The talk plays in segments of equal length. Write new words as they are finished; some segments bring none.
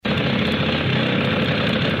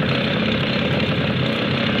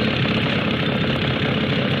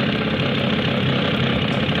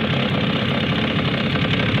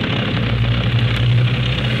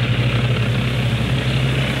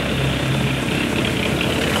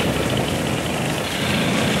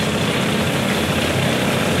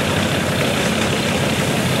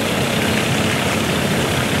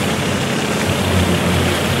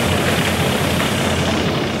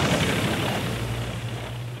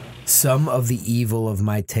Some of the evil of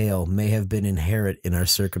my tale may have been inherent in our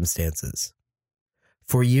circumstances.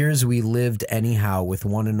 For years we lived anyhow with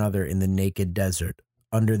one another in the naked desert,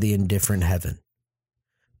 under the indifferent heaven.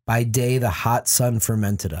 By day the hot sun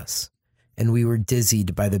fermented us, and we were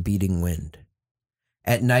dizzied by the beating wind.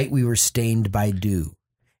 At night we were stained by dew,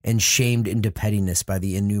 and shamed into pettiness by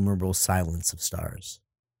the innumerable silence of stars.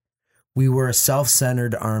 We were a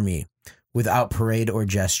self-centered army, without parade or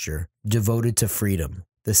gesture, devoted to freedom,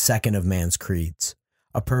 the second of man's creeds,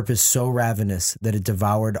 a purpose so ravenous that it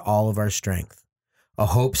devoured all of our strength, a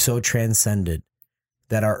hope so transcendent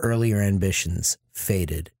that our earlier ambitions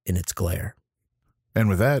faded in its glare. And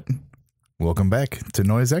with that, welcome back to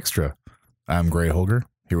Noise Extra. I'm Gray Holger,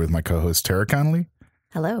 here with my co-host Tara Connolly.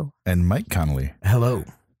 Hello. And Mike Connolly. Hello.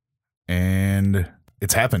 And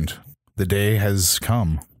it's happened. The day has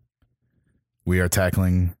come. We are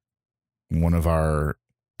tackling one of our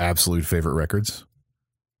absolute favorite records,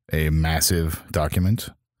 a massive document,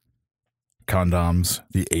 Condom's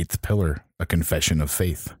The Eighth Pillar, A Confession of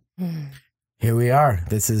Faith. Here we are.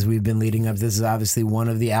 We've been leading up. This is obviously one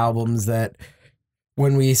of the albums that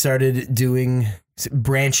when we started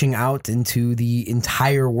branching out into the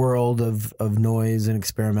entire world of noise and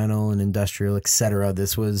experimental and industrial, etc.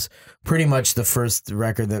 This was pretty much the first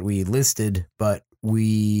record that we listed, but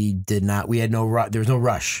we had there was no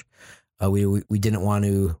rush. We didn't want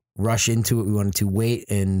to rush into it. We wanted to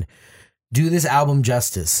wait and do this album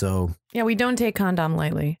justice. So yeah, we don't take Condom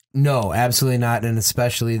lightly. No, absolutely not. And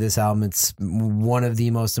especially this album, it's one of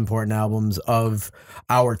the most important albums of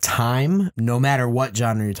our time, no matter what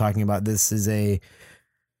genre you're talking about. This is a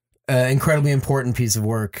incredibly important piece of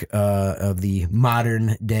work of the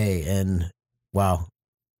modern day. And wow,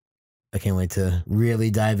 I can't wait to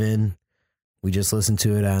really dive in. We just listened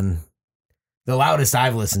to it on the loudest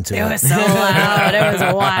I've listened to it. It was so loud. It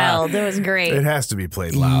was wild. It was great. It has to be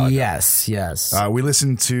played loud. Yes. We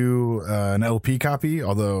listened to an LP copy,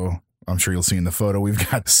 although I'm sure you'll see in the photo, we've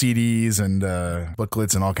got CDs and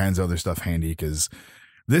booklets and all kinds of other stuff handy because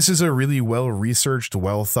this is a really well-researched,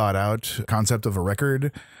 well-thought-out concept of a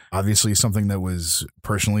record. Obviously, something that was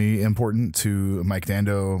personally important to Mike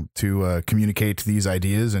Dando to communicate these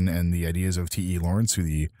ideas and the ideas of T.E. Lawrence, who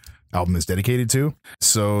the album is dedicated to.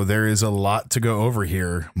 So there is a lot to go over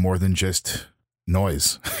here, more than just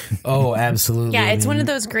noise. Oh, absolutely. Yeah, it's one of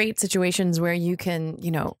those great situations where you can,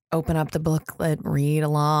 open up the booklet, read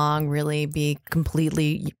along, really be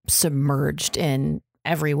completely submerged in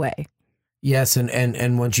every way. Yes,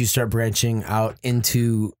 and once you start branching out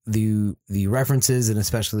into the references and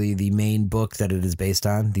especially the main book that it is based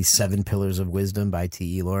on, The Seven Pillars of Wisdom by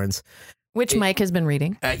T.E. Lawrence. Which Mike has been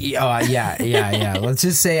reading. Yeah. Let's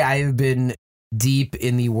just say I have been deep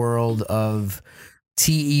in the world of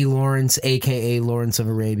T.E. Lawrence, a.k.a. Lawrence of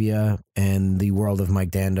Arabia, and the world of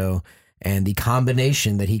Mike Dando, and the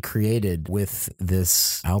combination that he created with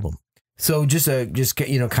this album. So just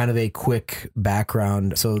kind of a quick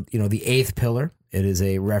background. So, The Eighth Pillar, it is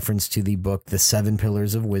a reference to the book, The Seven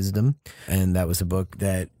Pillars of Wisdom. And that was a book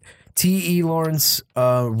that T.E. Lawrence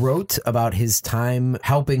wrote about his time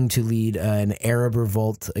helping to lead an Arab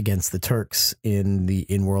revolt against the Turks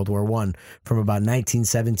in World War I. From about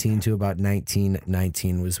 1917 to about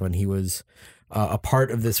 1919 was when he was a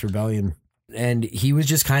part of this rebellion. And he was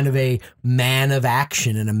just kind of a man of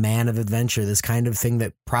action and a man of adventure, this kind of thing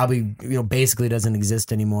that probably, basically doesn't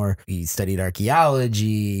exist anymore. He studied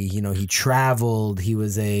archaeology, he traveled. He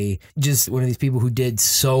was just one of these people who did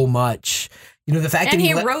so much. The fact and that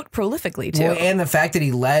he wrote prolifically too. Well, and the fact that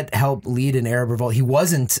he helped lead an Arab revolt, he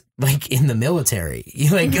wasn't in the military,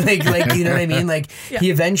 like you know what I mean? Yeah.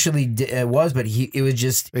 He eventually was, but he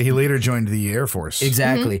later joined the Air Force.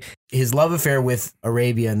 Exactly. Mm-hmm. His love affair with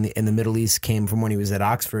Arabia and the Middle East came from when he was at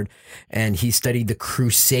Oxford, and he studied the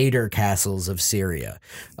Crusader castles of Syria,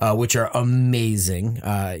 which are amazing.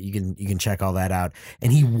 You can check all that out.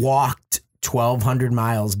 And he walked 1,200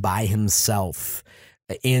 miles by himself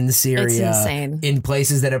in Syria, in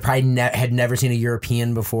places that have probably had never seen a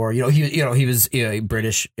European before. He was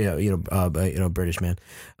British, British man.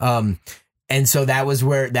 And so that was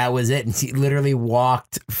it. And he literally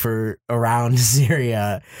walked around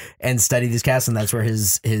Syria and studied this castle. And that's where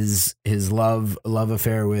his love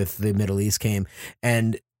affair with the Middle East came.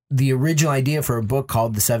 And the original idea for a book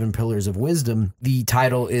called The Seven Pillars of Wisdom, the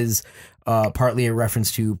title is partly a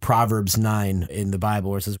reference to Proverbs 9 in the Bible,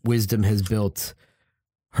 where it says, "Wisdom has built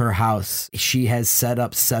her house. She has set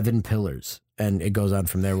up 7 pillars." And it goes on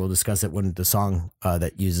from there. We'll discuss it when the song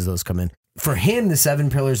that uses those come in. For him, the 7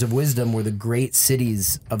 pillars of wisdom were the great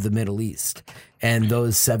cities of the Middle East. And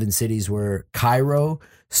those 7 cities were Cairo,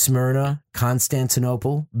 Smyrna,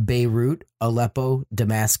 Constantinople, Beirut, Aleppo,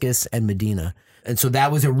 Damascus, and Medina. And so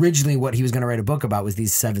that was originally what he was going to write a book about, was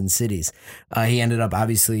these 7 cities. He ended up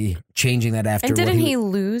obviously changing that after. And didn't he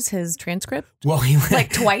lose his transcript? Well, he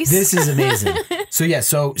like twice. This is amazing. So yes,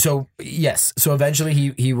 so yes, so eventually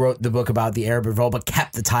he wrote the book about the Arab Revolt, but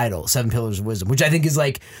kept the title 7 Pillars of Wisdom, which I think is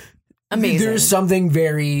like amazing. There's something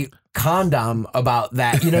very condom about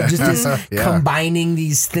that, you know, just this combining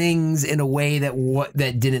these things in a way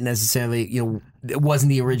that didn't necessarily, you know, it wasn't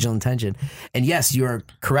the original intention. And yes, you're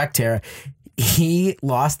correct, Tara. He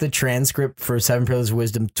lost the transcript for 7 Pillars of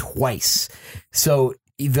Wisdom twice. So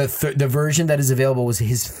the version that is available was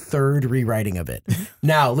his 3rd rewriting of it.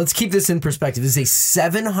 Now, let's keep this in perspective. This is a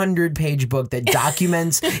 700-page book that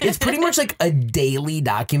documents, it's pretty much like a daily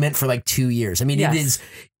document for like 2 years. I mean, it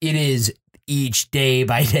is each day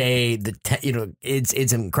by day,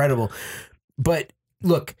 it's incredible. But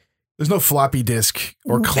look, there's no floppy disk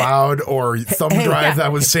or cloud or thumb drive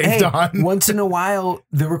that was saved on. Once in a while,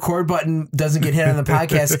 the record button doesn't get hit on the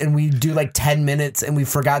podcast, and we do like 10 minutes, and we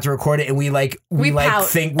forgot to record it, and we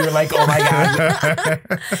think we're like, oh my god,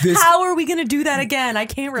 how are we going to do that again? I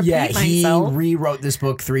can't repeat myself. He rewrote this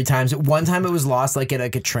book 3 times. One time, it was lost like at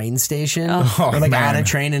like a train station, or like on a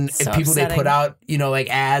train, and So people upsetting. they put out, you know, like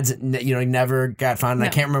ads, you know, never got found. And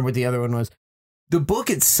I can't remember what the other one was. The book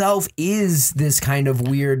itself is this kind of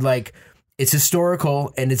weird, like, it's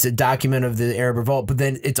historical and it's a document of the Arab Revolt, but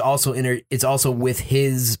then it's also with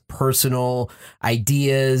his personal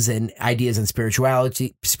ideas and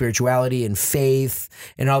spirituality and faith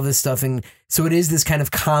and all this stuff. And so it is this kind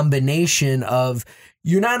of combination of,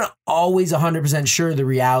 you're not always 100% sure the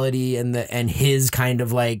reality and his kind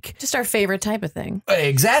of like just our favorite type of thing.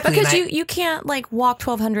 Exactly. Because you can't like walk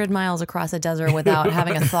 1,200 miles across a desert without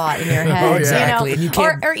having a thought in your head. Exactly. You know? And you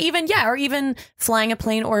can't, or even flying a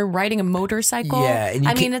plane or riding a motorcycle. Yeah. And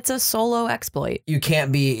I mean, it's a solo exploit. You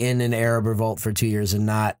can't be in an Arab Revolt for 2 years and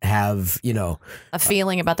not have, you know, a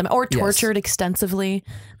feeling about them, or tortured extensively.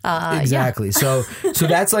 Exactly. So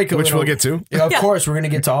that's like which we'll get to. Of course, we're going to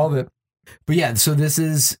get to all of it. But yeah, so this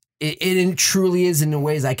is it truly is in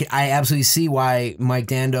ways I absolutely see why Mike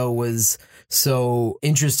Dando was so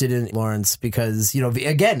interested in Lawrence, because, you know,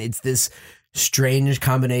 again, it's this strange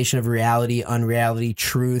combination of reality, unreality,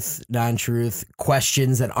 truth, non-truth,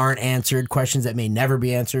 questions that aren't answered, questions that may never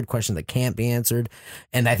be answered, questions that can't be answered.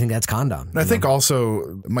 And I think that's condom. I think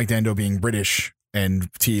also Mike Dando being British and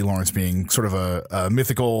T.E. Lawrence being sort of a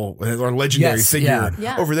mythical or legendary figure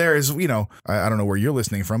over there is, you know, I don't know where you're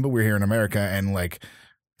listening from, but we're here in America, and like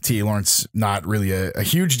T.E. Lawrence, not really a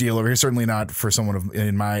huge deal over here. Certainly not for someone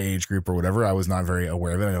in my age group or whatever. I was not very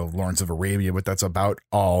aware of it. I know Lawrence of Arabia, but that's about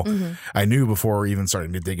all I knew before even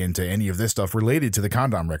starting to dig into any of this stuff related to the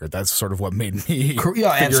Condom record. That's sort of what made me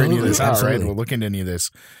figure any of this out, right? We'll look into any of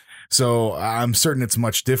this. So I'm certain it's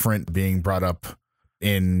much different being brought up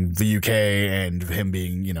in the UK and him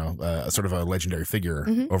being, you know, sort of a legendary figure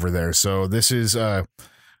over there. So this is, I'm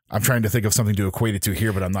trying to think of something to equate it to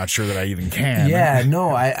here, but I'm not sure that I even can. Yeah, no,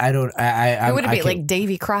 I don't. It would be like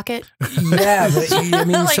Davy Crockett. Yeah, but I mean,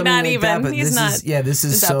 like not like even. That, but He's not. This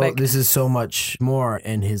is so. Epic. This is so much more,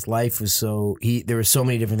 and his life was so. There were so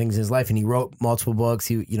many different things in his life, and he wrote multiple books.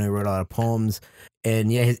 He wrote a lot of poems,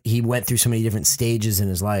 and he went through so many different stages in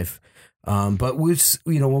his life. But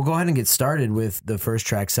we'll go ahead and get started with the first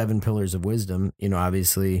track, 7 Pillars of Wisdom. You know,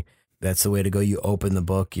 obviously that's the way to go. You open the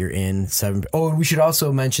book, you're in 7. Oh, and we should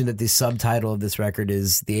also mention that the subtitle of this record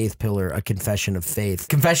is The 8th Pillar, A Confession of Faith.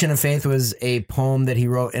 Confession of Faith was a poem that he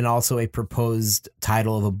wrote, and also a proposed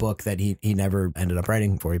title of a book that he never ended up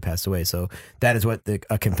writing before he passed away. So that is what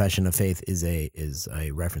A Confession of Faith is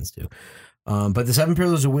a reference to. But the 7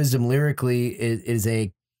 Pillars of Wisdom lyrically is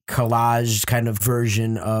a collage kind of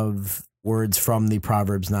version of words from the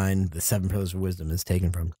Proverbs 9, the 7 Pillars of Wisdom is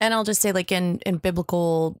taken from. And I'll just say, like in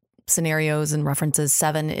biblical scenarios and references,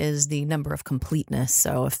 7 is the number of completeness.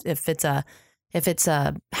 So if it's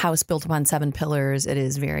a house built upon 7 pillars, it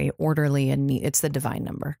is very orderly and neat. It's the divine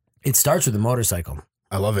number. It starts with a motorcycle.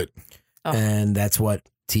 I love it. Oh. And that's what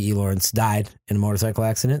T.E. Lawrence died in a motorcycle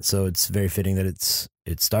accident. So it's very fitting that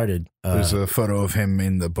it started. There's a photo of him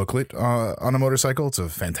in the booklet on a motorcycle. It's a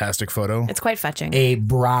fantastic photo. It's quite fetching. A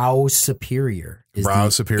Brow Superior. Brow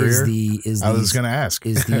Superior? I was going to ask.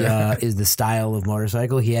 Is the style of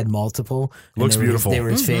motorcycle. He had multiple. Looks beautiful. They were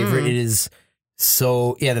his favorite. It is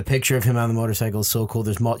so, the picture of him on the motorcycle is so cool.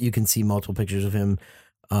 There's you can see multiple pictures of him.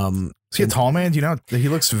 Is he a tall man? Do you know? He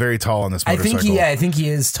looks very tall on this motorcycle. I think he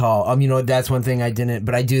is tall. That's one thing I didn't,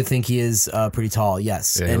 but I do think he is pretty tall.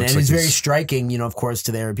 Yes, yeah, and like he's very striking. Of course,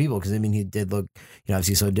 to the Arab people, because he did look,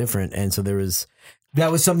 obviously so different. And so there was that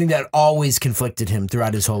was something that always conflicted him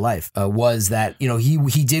throughout his whole life, was that,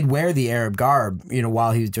 he did wear the Arab garb,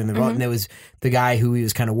 while he was doing the role. And there was the guy who he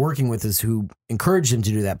was kind of working with is who encouraged him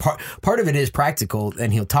to do that. Part of it is practical,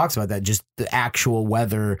 and he talks about that, just the actual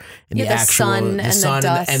weather and the actual sun and the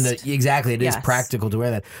dust. Exactly. It is practical to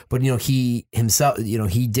wear that. But, he himself,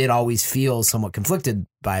 he did always feel somewhat conflicted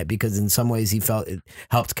by it, because in some ways he felt it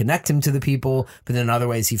helped connect him to the people, but then in other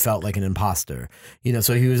ways he felt like an imposter,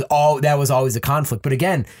 so that was always a conflict. But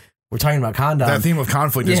again, we're talking about Condom. That theme of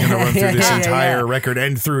conflict is going to run through this entire record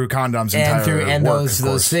and through Condom's entire work,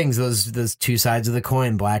 those things, those two sides of the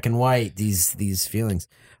coin, black and white, these feelings.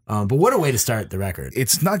 But what a way to start the record.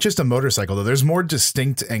 It's not just a motorcycle, though. There's more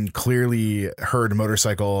distinct and clearly heard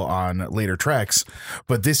motorcycle on later tracks,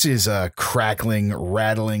 but this is a crackling,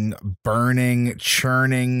 rattling, burning,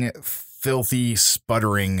 churning, filthy,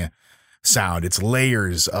 sputtering sound. It's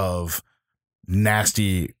layers of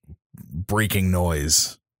nasty breaking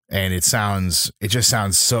noise, and it just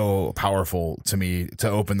sounds so powerful to me to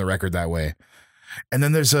open the record that way. And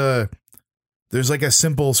then there's like a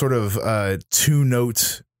simple sort of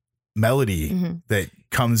 2-note melody that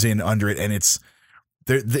comes in under it, and it's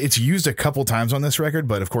used a couple times on this record,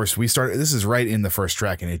 but of course this is right in the first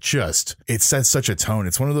track, and it sets such a tone.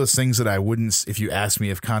 It's one of those things that I wouldn't, if you asked me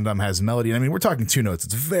if Condom has melody, I mean, we're talking 2 notes.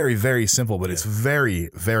 It's very, very simple, but it's very,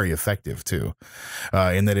 very effective too,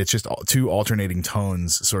 in that it's just 2 alternating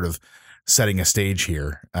tones sort of setting a stage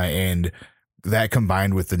here, and that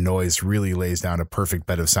combined with the noise really lays down a perfect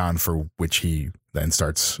bed of sound for which he then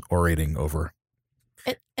starts orating over.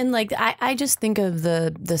 And like, I just think of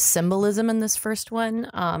the symbolism in this first one,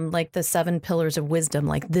 like the 7 pillars of wisdom.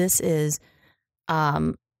 Like, this is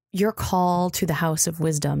your call to the house of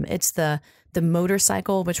wisdom. It's the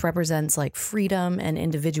motorcycle, which represents like freedom and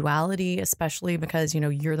individuality, especially because,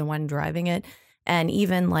 you're the one driving it, and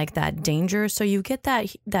even like that danger. So you get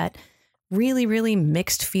that really, really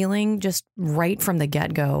mixed feeling just right from the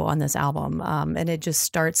get-go on this album. And it just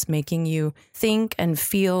starts making you think and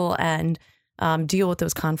feel and deal with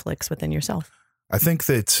those conflicts within yourself. I think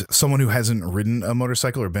that someone who hasn't ridden a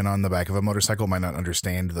motorcycle or been on the back of a motorcycle might not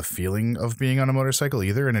understand the feeling of being on a motorcycle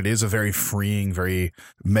either. And it is a very freeing, very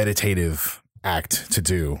meditative act to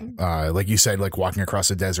do. Like you said, like walking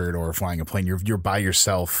across a desert or flying a plane, you're by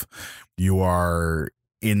yourself. You are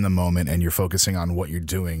in the moment and you're focusing on what you're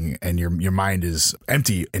doing, and your mind is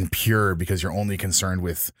empty and pure because you're only concerned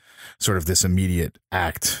with sort of this immediate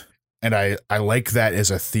act. And I like that as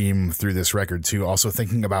a theme through this record too. Also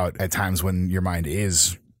thinking about at times when your mind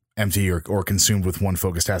is empty or consumed with one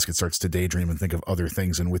focused task, it starts to daydream and think of other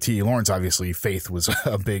things. And with T.E. Lawrence, obviously faith was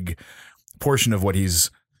a big portion of what he's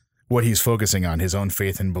focusing on, his own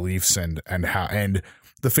faith and beliefs and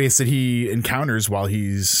the faith that he encounters while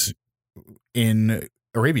he's in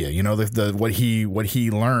Arabia. What he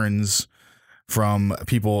learns from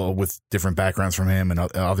people with different backgrounds from him and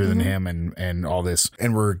other than him and all this.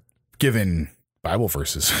 And we're given Bible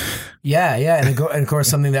verses. Yeah. And of course,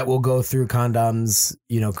 something that will go through Condom's,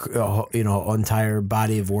 entire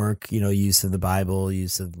body of work, use of the Bible,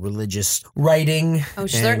 use of religious writing. Oh,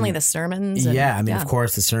 certainly the sermons. Of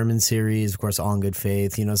course, the sermon series, of course, All in Good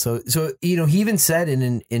Faith, so he even said in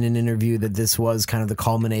an interview that this was kind of the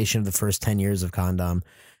culmination of the first 10 years of Condom.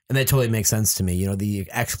 And that totally makes sense to me. The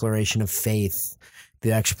exploration of faith,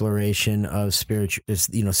 the exploration of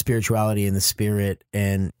spirituality and the spirit,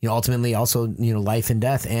 and ultimately also life and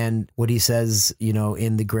death. And what he says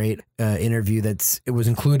in the great interview it was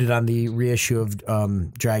included on the reissue of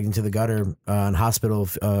Dragged into the Gutter on Hospital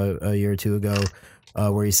a year or two ago,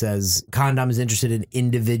 where he says Condom is interested in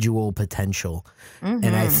individual potential,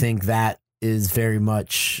 and I think that is very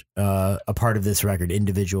much a part of this record,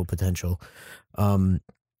 individual potential.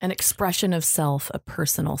 An expression of self, a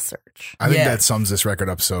personal search. I think that sums this record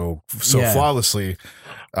up so flawlessly,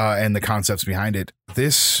 and the concepts behind it.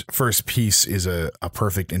 This first piece is a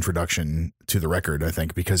perfect introduction to the record, I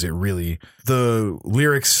think, because the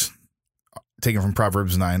lyrics taken from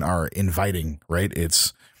Proverbs 9 are inviting, right?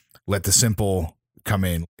 It's let the simple come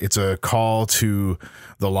in. It's a call to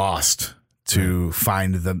the lost to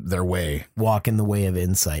find their way. Walk in the way of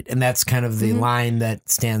insight. And that's kind of the line that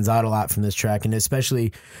stands out a lot from this track. And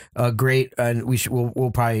especially great, and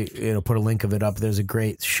we'll probably put a link of it up. There's a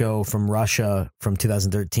great show from Russia from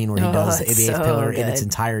 2013 where he does the eighth pillar in its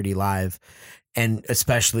entirety live. And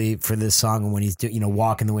especially for this song, when he's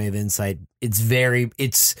walk in the way of insight, it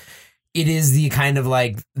is the kind of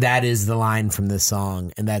like, that is the line from this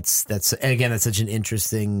song. And that's such an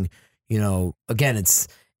interesting, again,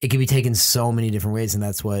 it can be taken so many different ways, and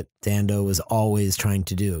that's what Dando was always trying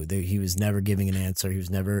to do. He was never giving an answer.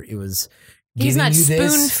 It was He's giving not you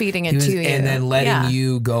this, spoon feeding it he was- to you. and then letting Yeah.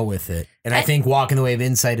 you go with it. And I think Walking the Way of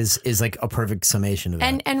Insight is like a perfect summation of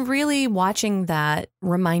that. And really watching that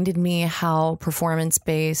reminded me how performance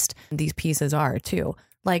based these pieces are too.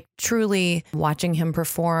 Like truly watching him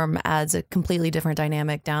perform adds a completely different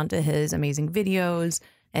dynamic down to his amazing videos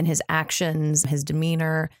and his actions, his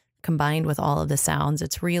demeanor combined with all of the sounds.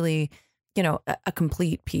 It's really, a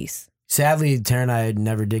complete piece. Sadly, Tara and I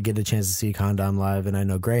never did get a chance to see Condom live, and I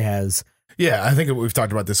know Gray has. Yeah, I think we've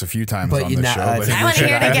talked about this a few times But on you the know, show. I but think I want to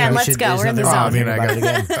hear it again. Let's go. We're in the there's zone. nothing I wrong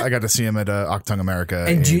with it. I got to see him at Octung America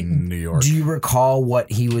And in New York. Do you recall what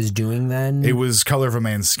he was doing then? It was Color of a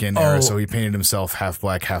Man's Skin Oh. era, so he painted himself half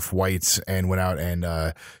black, half white, and went out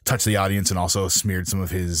and touched the audience, and also smeared some of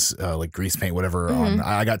his like grease paint, whatever. On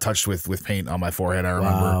I got touched with paint on my forehead. I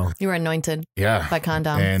remember. Wow. You were anointed Yeah, by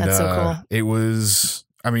Condom. and That's so cool. it was.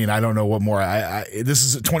 I mean, I don't know what more. This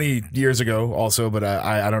is 20 years ago, also, but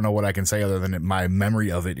I don't know what I can say other than my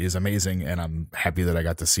memory of it is amazing, and I'm happy that I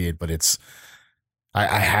got to see it. But it's.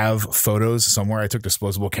 I have photos somewhere. I took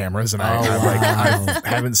disposable cameras, and I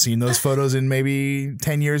haven't seen those photos in maybe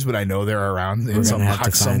 10 years, but I know they're around in We're some gonna have to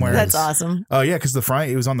box find somewhere. That's awesome. Oh yeah, because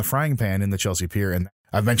it was on the frying pan in the Chelsea Pier, and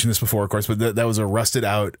I've mentioned this before, of course, but that was a rusted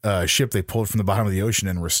out ship they pulled from the bottom of the ocean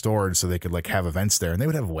and restored so they could like have events there, and they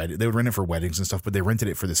would have they would rent it for weddings and stuff, but they rented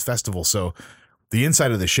it for this festival. So the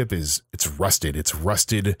inside of the ship it's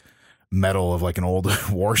rusted metal of like an old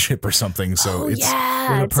warship or something. So it's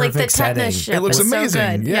yeah, it's like the perfect setting. tetanus ship. it looks It's so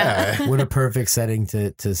amazing. good. Yeah. What a perfect setting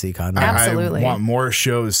to see Condom. Absolutely. I want more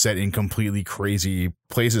shows set in completely crazy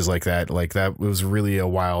places like that. Like that was really a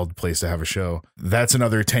wild place to have a show. That's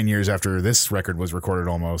another 10 years after this record was recorded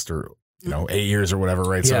almost, or 8 years or whatever,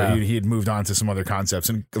 right? Yeah. So he had moved on to some other concepts,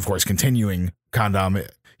 and of course continuing Condom.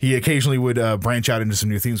 He occasionally would branch out into some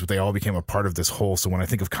new themes, but they all became a part of this whole. So when I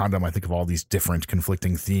think of Condom, I think of all these different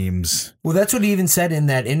conflicting themes. Well, that's what he even said in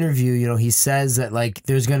that interview. He says that like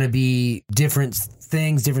there's going to be different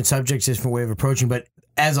things, different subjects, different way of approaching, but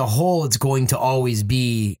as a whole, it's going to always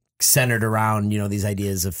be centered around, these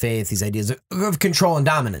ideas of faith, these ideas of control and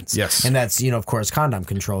dominance. Yes. And that's, of course, Condom,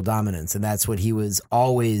 control, dominance. And that's what he was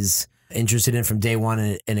always interested in from day one.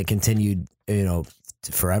 And it continued,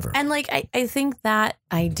 forever. And like I think that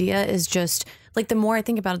idea is just like the more I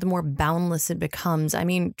think about it, the more boundless it becomes. I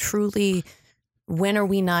mean, truly, when are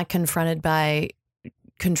we not confronted by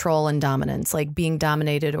control and dominance, like being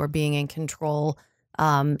dominated or being in control,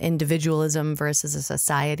 individualism versus a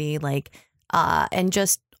society, and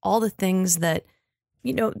just all the things that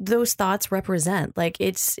those thoughts represent. Like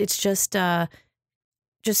it's just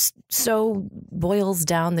so boils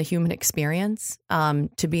down the human experience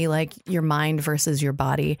to be like your mind versus your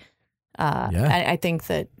body. I think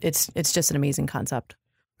that it's just an amazing concept.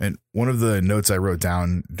 And one of the notes I wrote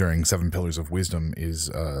down during 7 Pillars of Wisdom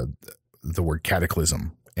is the word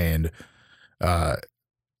cataclysm. And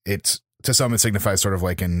it's, to some, it signifies sort of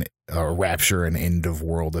like a rapture, an end of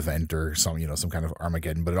world event, or some kind of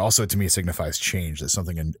Armageddon. But it also, to me, signifies change, that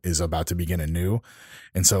something is about to begin anew.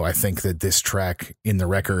 And so I think that this track in the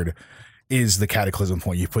record is the cataclysm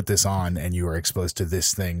point. You put this on and you are exposed to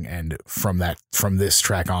this thing. And from this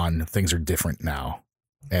track on, things are different now.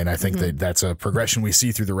 And I think that that's a progression we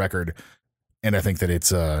see through the record. And I think that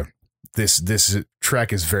it's this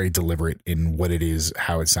track is very deliberate in what it is,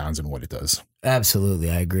 how it sounds, and what it does.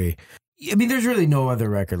 Absolutely. I agree. I mean, there's really no other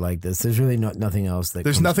record like this. There's really nothing else that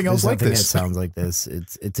Nothing else like this. That sounds like this.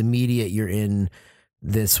 It's immediate. You're in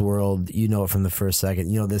this world. You know it from the first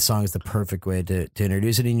second. This song is the perfect way to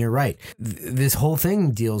introduce it. And you're right. This whole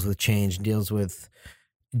thing deals with change, deals with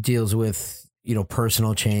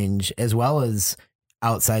personal change as well as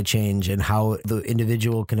outside change, and how the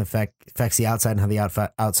individual can affects the outside, and how the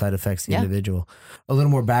outside affects the individual. A little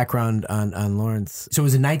more background on Lawrence. So it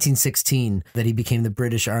was in 1916 that he became the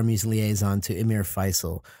British Army's liaison to Emir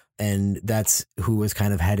Faisal. And that's who was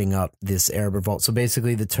kind of heading up this Arab revolt. So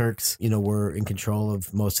basically the Turks, were in control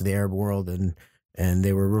of most of the Arab world, and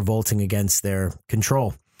they were revolting against their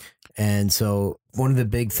control. And so one of the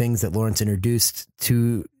big things that Lawrence introduced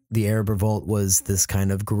to the Arab revolt was this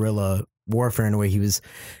kind of guerrilla warfare, in a way.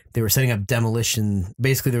 They were setting up demolition.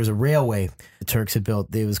 Basically, there was a railway the Turks had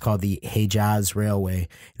built. It was called the Hejaz Railway.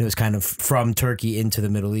 And it was kind of from Turkey into the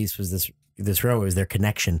Middle East was this railway, was their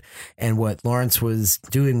connection. And what Lawrence was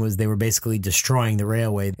doing was they were basically destroying the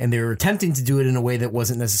railway, and they were attempting to do it in a way that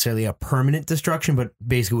wasn't necessarily a permanent destruction, but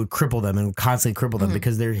basically would cripple them and would constantly cripple them,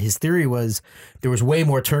 because his theory was there was way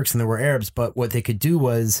more Turks than there were Arabs, but what they could do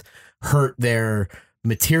was hurt their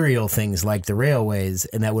material things like the railways,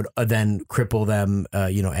 and that would then cripple them,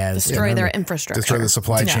 as destroy their infrastructure, destroy the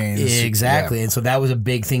supply chains. Exactly. Yeah. And so that was a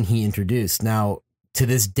big thing he introduced. Now, to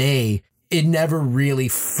this day, it never really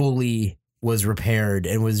fully was repaired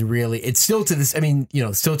and was really, it's still to this, I mean, you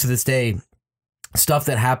know, still to this day, stuff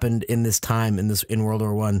that happened in this time in World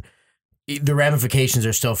War I, the ramifications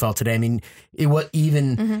are still felt today. I mean,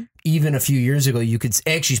 even a few years ago, you could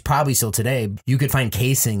actually probably still today, you could find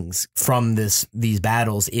casings from these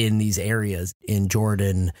battles in these areas in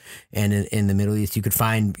Jordan and in the Middle East. You could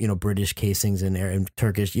find, you know, British casings in there and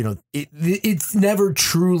Turkish, you know, it's never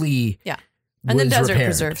truly and the desert repaired.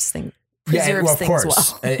 preserves things. Well, of things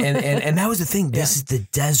course. well. and that was the thing. This is the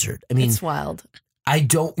desert. I mean, It's wild. I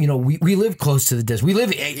don't, you know, we live close to the desert. We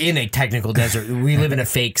live in a technical desert. We live in a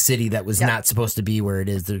fake city that was not supposed to be where it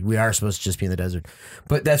is. We are supposed to just be in the desert.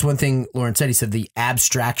 But that's one thing Lawrence said. He said the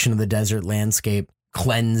abstraction of the desert landscape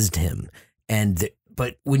cleansed him.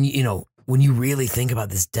 But when you really think about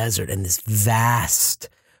this desert and this vast,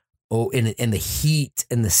 and the heat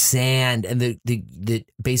and the sand and the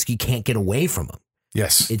basically can't get away from them.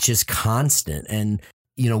 Yes. It's just constant. And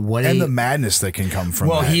you know what? And the madness that can come from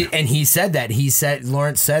that. He said that.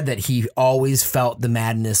 Lawrence said that he always felt the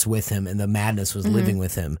madness with him, and the madness was living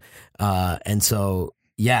with him. And so,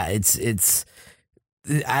 yeah,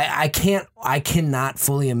 I cannot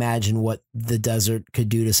fully imagine what the desert could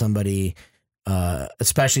do to somebody,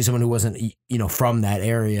 especially someone who wasn't, you know, from that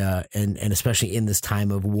area, and especially in this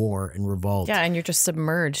time of war and revolt. Yeah, and you're just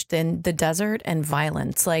submerged in the desert and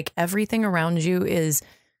violence. Like everything around you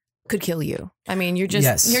could kill you. I mean, you're just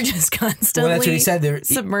constantly that's what he said.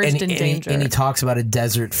 Submerged in danger. And he talks about a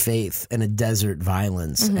desert faith and a desert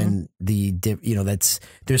violence, and there's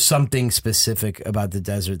something specific about the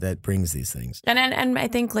desert that brings these things. And I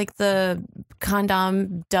think like the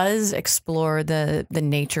Condom does explore the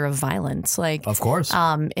nature of violence, like of course,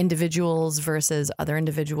 individuals versus other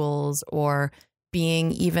individuals, or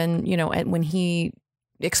being even, you know, when he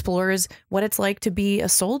explores what it's like to be a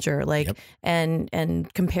soldier, like,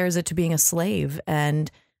 and compares it to being a slave.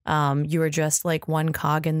 And you are just like one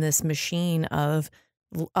cog in this machine of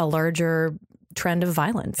a larger trend of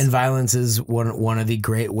violence. And violence is one of the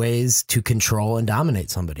great ways to control and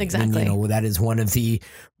dominate somebody. Exactly. And, you know, that is one of the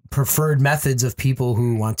preferred methods of people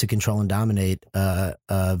who want to control and dominate.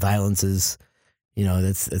 Violence is, you know,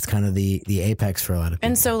 that's kind of the apex for a lot of people.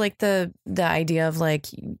 And so like the idea of like,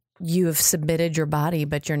 you have submitted your body,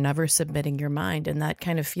 but you're never submitting your mind. And that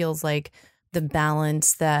kind of feels like the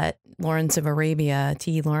balance that Lawrence of Arabia,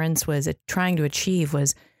 T. Lawrence, was trying to achieve,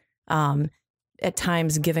 was at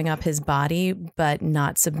times giving up his body, but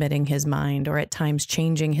not submitting his mind, or at times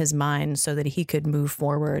changing his mind so that he could move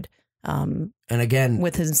forward. And again,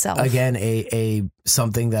 with himself. Again, a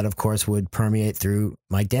something that of course would permeate through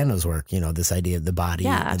Mike Dano's work, you know, this idea of the body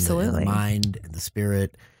and the mind and the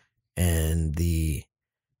spirit and the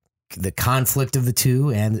conflict of the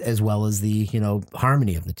two, and as well as the, you know,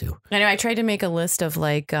 harmony of the two. I know I tried to make a list of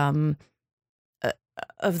like of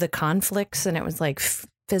the conflicts, and it was like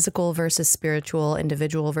physical versus spiritual,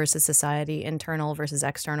 individual versus society, internal versus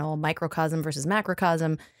external, microcosm versus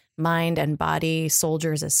macrocosm, mind and body,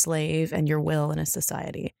 soldiers as slave, and your will in a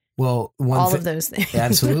society. Well, of those things.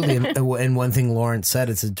 Absolutely. And one thing Lawrence said,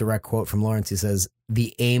 it's a direct quote from Lawrence. He says,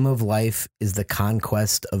 "The aim of life is the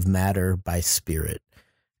conquest of matter by spirit."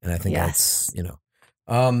 And I think that's, you know,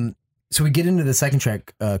 so we get into the second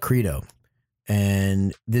track, Credo.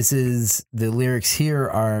 And this is, the lyrics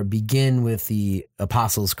here begin with the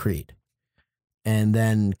Apostles' Creed and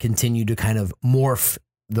then continue to kind of morph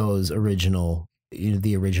those original, you know,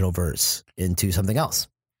 the original verse into something else.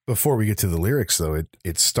 Before we get to the lyrics, though,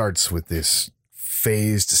 it starts with this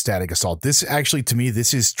phased static assault. This actually, to me,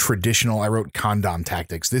 this is traditional. I wrote condom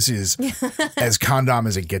tactics. This is as condom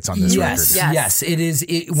as it gets on this record. Yes, it is.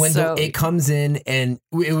 It comes in, and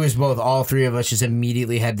it was both, all three of us just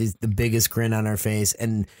immediately had the biggest grin on our face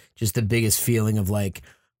and just the biggest feeling of like,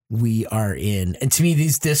 we are in. And to me,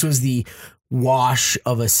 this was the wash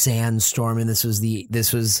of a sandstorm, and this was the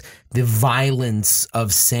violence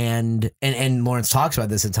of sand. And Lawrence talks about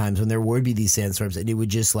this at times when there would be these sandstorms, and it would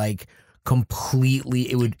just like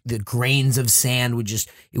completely, the grains of sand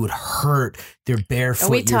would hurt their bare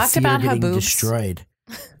foot. We talked about how boobs destroyed.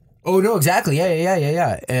 Oh no, exactly.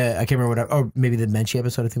 Yeah. I can't remember or maybe the Menchie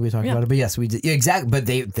episode. I think we talked about it. But yes, we did. Yeah, exactly. But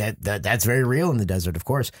that's very real in the desert, of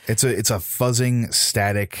course. It's a fuzzing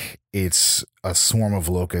static. It's a swarm of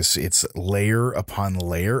locusts. It's layer upon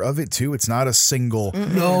layer of it too. It's not a single.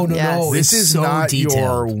 No. This is so not detailed.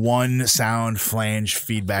 your one sound flange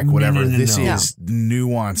feedback, whatever. This is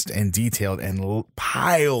nuanced and detailed, and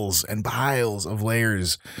piles and piles of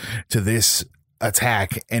layers to this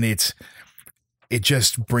attack, and it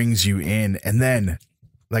just brings you in. And then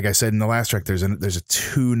like I said in the last track, there's a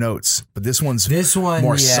 2 notes, but this one yeah,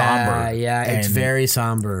 more somber. Yeah, it's and very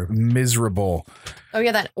somber. miserable. Oh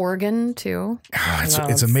yeah, that organ too.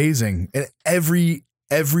 It's amazing. And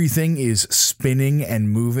everything is spinning and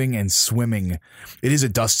moving and swimming. It is a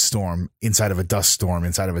dust storm inside of a dust storm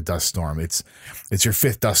inside of a dust storm. It's your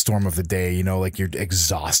 5th dust storm of the day, you know, like you're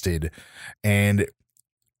exhausted. And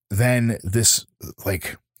then this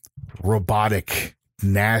like robotic,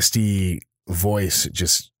 nasty voice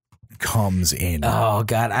just comes in. Oh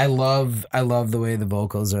God, I love the way the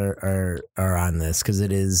vocals are on this, because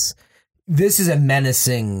this is a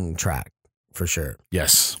menacing track for sure.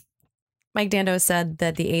 Yes. Mike Dando said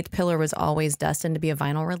that the 8th Pillar was always destined to be a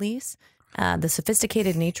vinyl release. The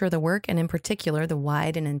sophisticated nature of the work, and in particular, the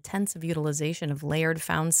wide and intensive utilization of layered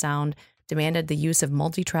found sound, demanded the use of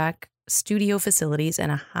multi-track studio facilities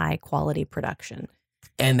and a high-quality production.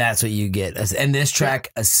 And that's what you get. And this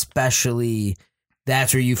track especially,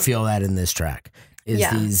 that's where you feel that in this track.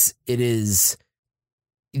 The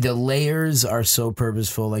layers are so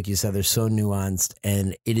purposeful, like you said, they're so nuanced,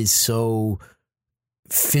 and it is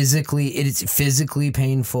physically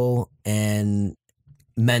painful and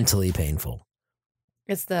mentally painful.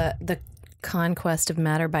 It's the conquest of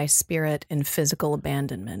matter by spirit and physical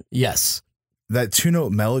abandonment. Yes. That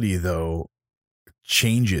 2-note melody, though,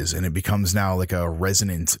 changes, and it becomes now like a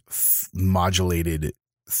resonant, modulated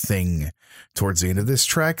thing towards the end of this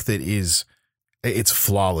track it's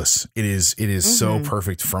flawless. It is so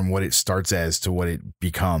perfect from what it starts as to what it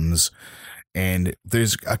becomes. And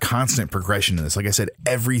there's a constant progression in this. Like I said,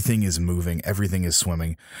 everything is moving. Everything is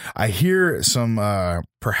swimming. I hear some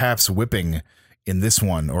perhaps whipping in this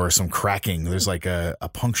one, or some cracking. There's like a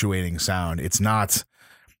punctuating sound. It's not,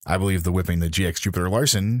 I believe, the whipping that GX Jupiter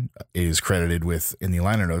Larson is credited with in the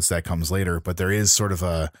liner notes. That comes later. But there is sort of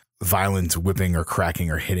a violent whipping or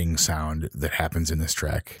cracking or hitting sound that happens in this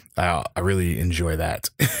track. I really enjoy that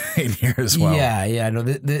in here as well. Yeah. No,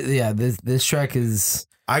 this track is...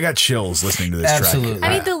 I got chills listening to this Absolutely. track.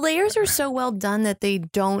 I mean, the layers are so well done that they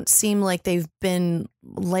don't seem like they've been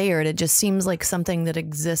layered. It just seems like something that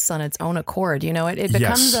exists on its own accord. You know, it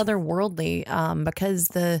becomes otherworldly because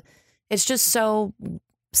it's just so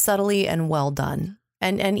subtly and well done.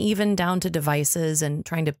 And even down to devices and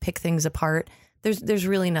trying to pick things apart. There's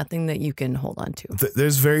really nothing that you can hold on to.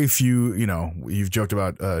 There's very few, you know, you've joked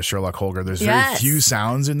about Sherlock Holger. There's very few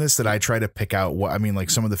sounds in this that I try to pick out like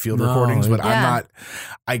some of the field recordings, but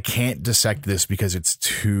I can't dissect this because it's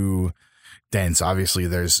too dense. Obviously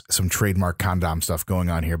there's some trademark condom stuff going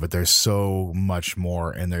on here, but there's so much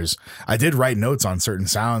more. And I did write notes on certain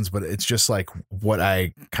sounds, but it's just like what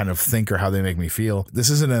I kind of think or how they make me feel. This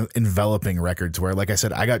is an enveloping record to where, like I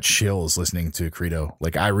said, I got chills listening to Credo.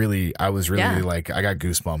 Like I was really like, I got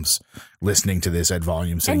goosebumps listening to this at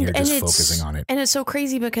volume, sitting here just focusing on it. And it's so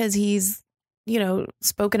crazy because he's, you know,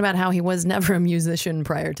 spoken about how he was never a musician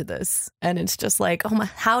prior to this. And it's just like, oh my,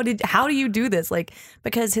 how do you do this? Like,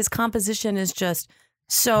 because his composition is just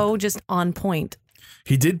on point.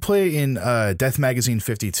 He did play in Death Magazine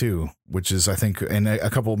 52, which is, I think, and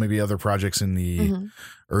a couple maybe other projects in the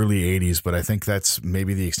early 80s, but I think that's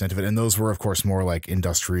maybe the extent of it. And those were, of course, more like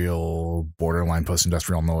industrial, borderline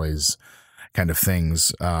post-industrial noise kind of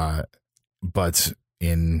things. But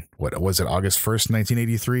in, what was it, August 1st,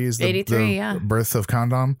 1983 is the birth of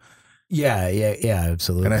Condom. Yeah,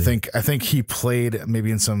 absolutely. And I think he played maybe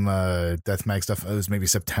in some Death Mag stuff. It was maybe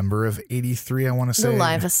September of 83, I want to say. The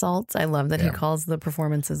Live Assaults. I love that he calls the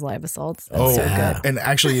performances Live Assaults. That's so good. And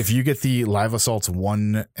actually, if you get the Live Assaults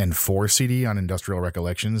 1 and 4 CD on Industrial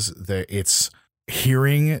Recollections, it's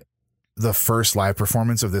hearing the first live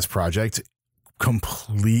performance of this project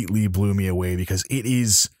completely blew me away because it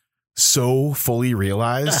is so fully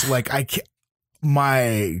realized. Like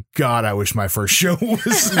my God, I wish my first show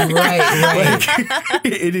was right. Like,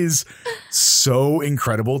 it is so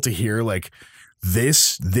incredible to hear like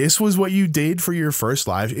this was what you did for your first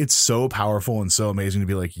live. It's so powerful and so amazing to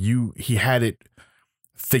be like he had it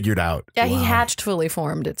figured out. Yeah, he hatched fully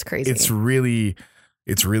formed. It's crazy.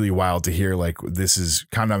 It's really wild to hear like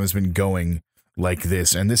Condom has been going like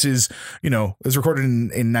this. And this is, it was recorded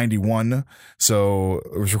in 91. So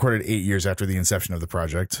it was recorded 8 years after the inception of the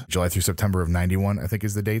project. July through September of 91, I think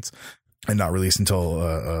is the dates, and not released until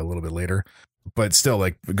a little bit later. But still,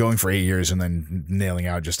 like going for 8 years and then nailing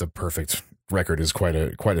out just a perfect record is quite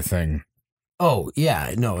a thing. Oh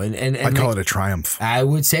yeah, no, and I'd call it a triumph. I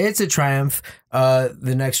would say it's a triumph.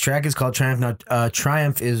 The next track is called Triumph. Now,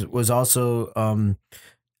 Triumph was also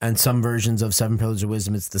and some versions of Seven Pillars of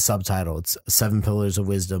Wisdom, it's the subtitle. It's Seven Pillars of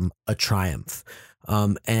Wisdom, a Triumph.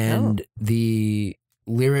 The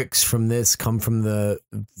lyrics from this come from the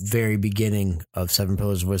very beginning of Seven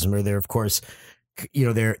Pillars of Wisdom, where they're, of course,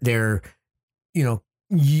 they're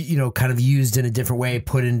kind of used in a different way,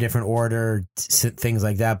 put in a different order, things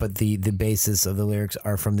like that. But the basis of the lyrics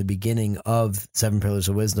are from the beginning of Seven Pillars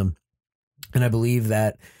of Wisdom. And I believe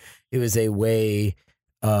that it was a way,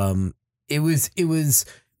 it was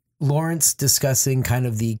Lawrence discussing kind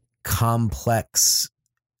of the complex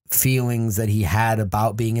feelings that he had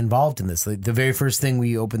about being involved in this. Like, the very first thing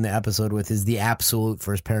we open the episode with is the absolute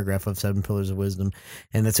first paragraph of Seven Pillars of Wisdom.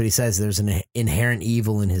 And that's what he says. There's an inherent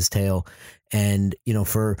evil in his tale. And,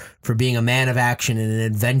 for being a man of action and an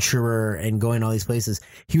adventurer and going all these places,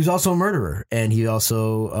 he was also a murderer. And he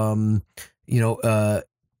also,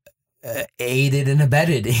 aided and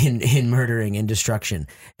abetted in murdering and destruction.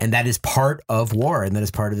 And that is part of war, and that is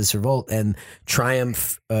part of this revolt. And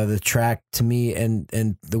Triumph, the track, to me,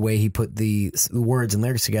 and the way he put the words and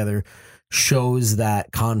lyrics together shows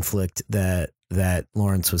that conflict that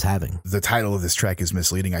Lawrence was having. The title of this track is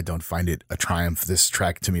misleading. I don't find it a triumph. This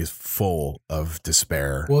track to me is full of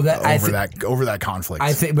despair. Well, over that conflict.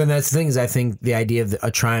 I think, but that's the thing, is I think the idea of a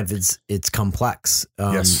triumph it's complex.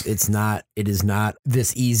 Yes. It is not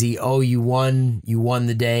this easy. Oh, you won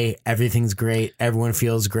the day. Everything's great. Everyone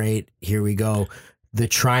feels great. Here we go. The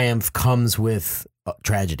triumph comes with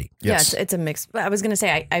tragedy. Yes. Yeah, it's a mix. I was going to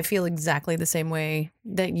say, I feel exactly the same way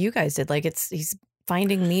that you guys did. Like, he's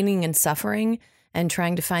finding meaning in suffering and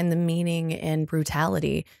trying to find the meaning in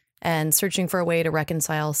brutality and searching for a way to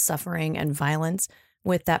reconcile suffering and violence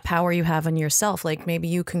with that power you have on yourself. Like, maybe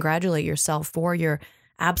you congratulate yourself for your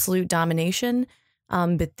absolute domination,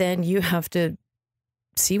 but then you have to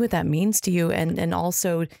see what that means to you and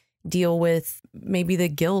also deal with maybe the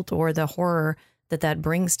guilt or the horror that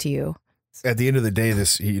brings to you. At the end of the day,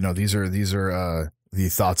 these are the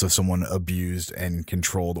thoughts of someone abused and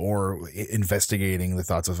controlled, or investigating the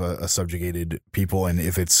thoughts of a subjugated people. And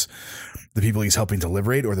if it's the people he's helping to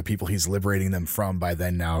liberate, or the people he's liberating them from by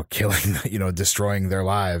then now killing, destroying their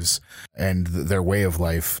lives and their way of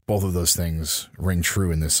life, both of those things ring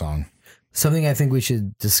true in this song. Something I think we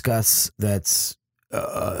should discuss that's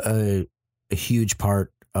a huge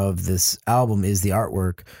part of this album is the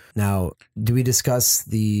artwork. Now, do we discuss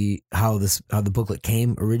how the booklet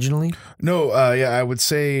came originally? No, I would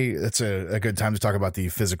say that's a good time to talk about the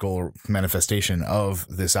physical manifestation of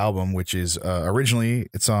this album, which is originally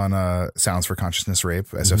it's on Sounds for Consciousness Rape,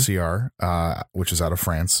 SFCR, which is out of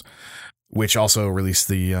France, which also released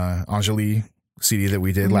the Angélie CD that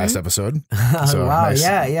we did last episode. So wow, nice.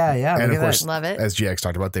 Yeah. And of course, love it. As GX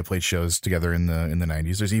talked about, they played shows together in the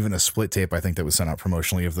 90s. There's even a split tape, I think, that was sent out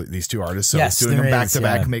promotionally of these two artists. So yes, doing them back to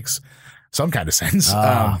back makes some kind of sense.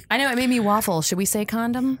 I know, it made me waffle. Should we say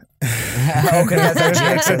condom? Okay, that's how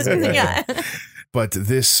GX says it. Yeah. But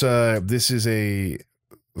this is a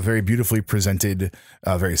very beautifully presented,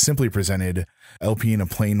 very simply presented LP in a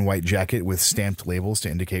plain white jacket with stamped labels to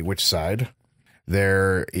indicate which side.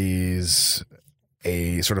 There is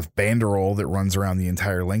a sort of banderole that runs around the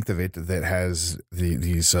entire length of it that has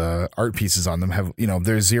these art pieces on them.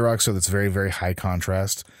 There's Xerox, so that's very, very high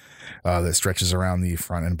contrast that stretches around the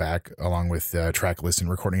front and back, along with track list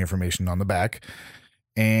and recording information on the back.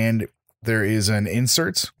 And there is an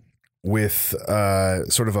insert with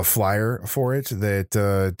sort of a flyer for it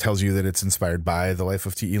that tells you that it's inspired by the life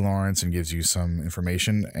of T.E. Lawrence and gives you some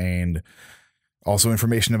information, and also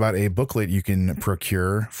information about a booklet you can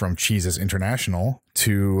procure from Cheeses International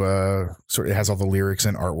to it has all the lyrics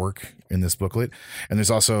and artwork in this booklet. And there's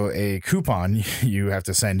also a coupon you have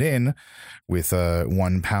to send in with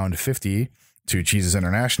 £1.50 to Cheeses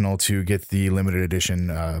International to get the limited edition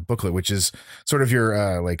booklet, which is sort of your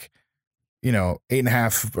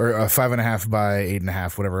 8.5 or 5.5 by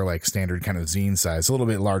 8.5, whatever, like standard kind of zine size. A little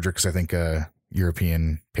bit larger because I think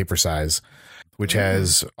European paper size, which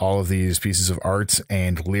has all of these pieces of art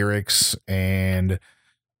and lyrics and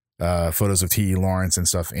photos of T.E. Lawrence and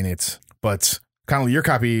stuff in it. But Connell, your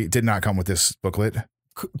copy did not come with this booklet.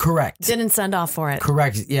 Correct. Didn't send off for it.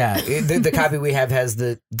 Correct. Yeah. The copy we have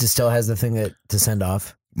still has the thing to send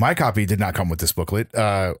off. My copy did not come with this booklet.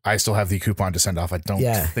 I still have the coupon to send off. I don't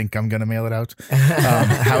think I'm going to mail it out.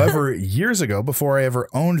 However, years ago, before I ever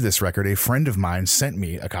owned this record, a friend of mine sent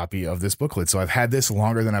me a copy of this booklet. So I've had this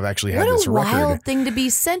longer than I've actually had this record. What a wild thing to be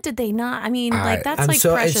sent. Did they not? I mean, that's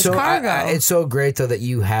precious cargo. It's so great, though, that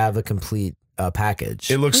you have a complete package.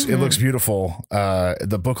 It looks beautiful.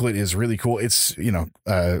 The booklet is really cool. It's,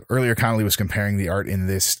 earlier Connolly was comparing the art in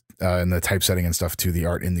this in the typesetting and stuff to the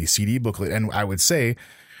art in the CD booklet. And I would say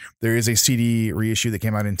there is a CD reissue that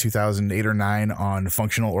came out in 2008 or 9 on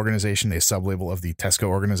Functional Organization, a sub-label of the Tesco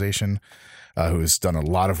organization, who has done a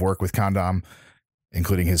lot of work with Condom.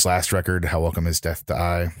 including his last record, How Welcome Is Death to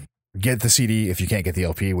I. Get the CD if you can't get the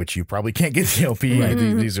LP, which you probably can't get the LP. Right.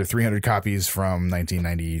 These are 300 copies from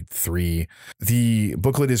 1993. The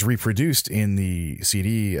booklet is reproduced in the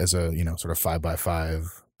CD as a, sort of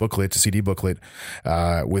 5x5 booklet, CD booklet,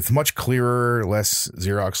 with much clearer, less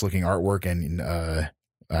Xerox looking artwork and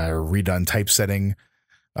redone typesetting.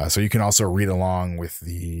 So you can also read along with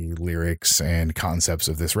the lyrics and concepts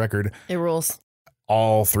of this record. It rules.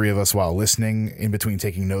 All three of us, while listening, in between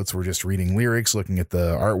taking notes, we're just reading lyrics, looking at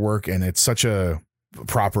the artwork, and it's such a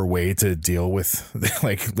proper way to deal with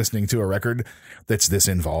like listening to a record that's this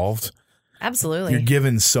involved. Absolutely. You're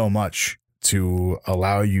given so much to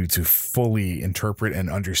allow you to fully interpret and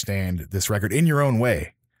understand this record in your own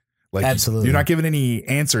way. Like, absolutely. You're not given any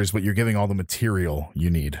answers, but you're giving all the material you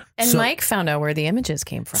need. And Mike found out where the images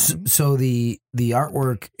came from. So the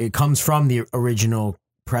artwork, it comes from the original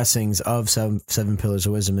pressings of Seven Pillars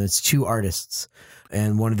of Wisdom. It's two artists,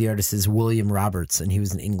 and one of the artists is William Roberts, and he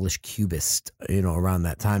was an English cubist, around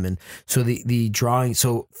that time. And so the drawing,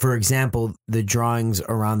 so for example, the drawings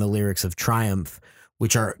around the lyrics of Triumph,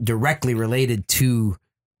 which are directly related to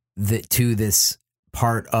this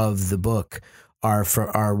part of the book,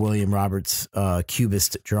 are William Roberts'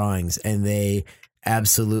 cubist drawings, and they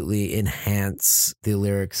absolutely enhance the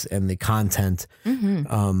lyrics and the content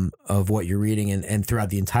of what you're reading and throughout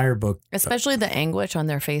the entire book. Especially the anguish on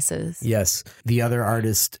their faces. Yes. The other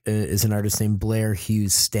artist is an artist named Blair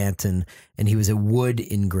Hughes Stanton, and he was a wood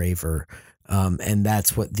engraver. And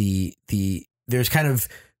that's what there's kind of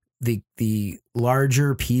the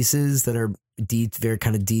larger pieces that are very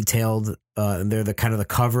kind of detailed, and they're the kind of the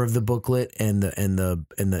cover of the booklet and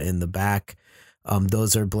the back.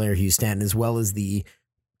 Those are Blair Hughes Stanton, as well as the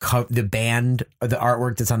band, or the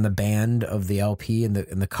artwork that's on the band of the LP and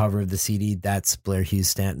the cover of the CD. That's Blair Hughes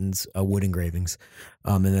Stanton's wood engravings,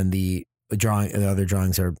 and then the other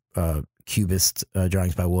drawings are cubist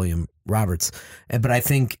drawings by William Roberts. But I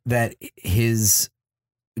think that his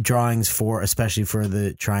drawings especially for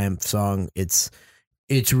the Triumph song, it's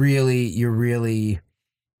really, you're really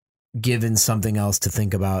given something else to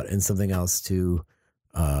think about and something else to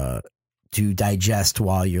digest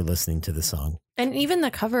while you're listening to the song. And even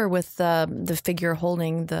the cover with the figure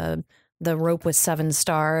holding the rope with 7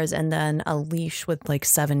 stars and then a leash with like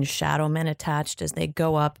 7 shadow men attached as they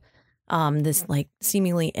go up this like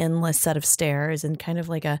seemingly endless set of stairs, and kind of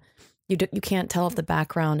like you can't tell if the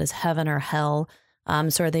background is heaven or hell.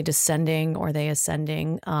 So are they descending or are they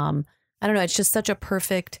ascending? I don't know. It's just such a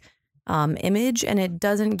perfect image, and it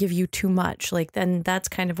doesn't give you too much. Like, then that's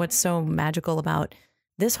kind of what's so magical about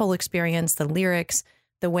this whole experience. The lyrics,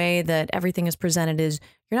 the way that everything is presented, is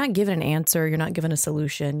you're not given an answer. You're not given a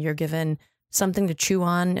solution. You're given something to chew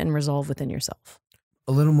on and resolve within yourself.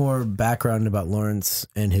 A little more background about Lawrence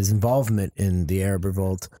and his involvement in the Arab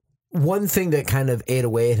Revolt. One thing that kind of ate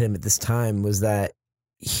away at him at this time was that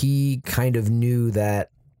he kind of knew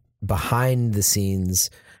that behind the scenes,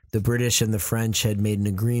 the British and the French had made an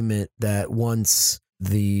agreement that once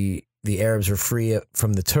the Arabs were free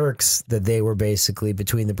from the Turks, that they were basically,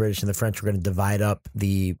 between the British and the French, were going to divide up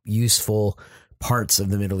the useful parts of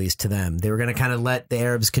the Middle East to them. They were going to kind of let the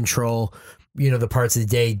Arabs control, the parts that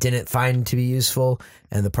they didn't find to be useful,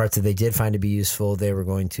 and the parts that they did find to be useful, they were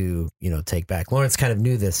going to, take back. Lawrence kind of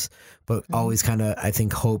knew this, but always kind of, I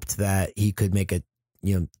think, hoped that he could make a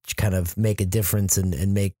difference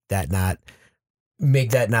and make that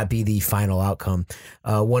not be the final outcome.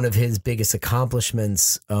 One of his biggest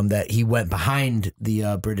accomplishments, that he went behind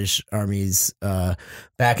the British armies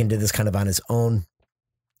back into this kind of on his own,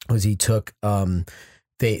 was he took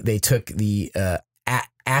they took the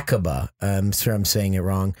Aqaba. I'm sure I'm saying it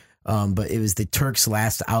wrong, but it was the Turks'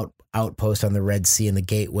 last outpost on the Red Sea and the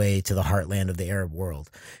gateway to the heartland of the Arab world.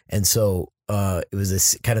 And so it was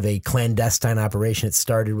this kind of a clandestine operation. It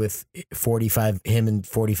started with him and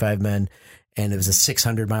 45 men. And it was a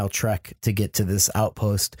 600-mile trek to get to this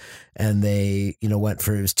outpost. And they, went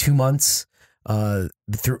for, it was 2 months.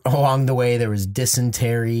 Along the way, there was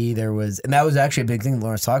dysentery. And that was actually a big thing that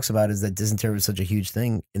Lawrence talks about, is that dysentery was such a huge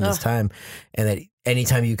thing in this time. And that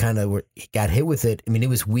anytime you kind of got hit with it, I mean, it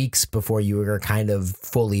was weeks before you were kind of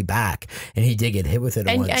fully back. And he did get hit with it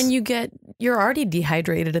once. And you're already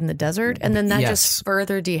dehydrated in the desert, and then that just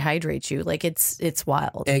further dehydrates you. Like, it's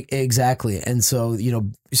wild. Exactly. And so,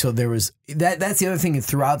 so there was that's the other thing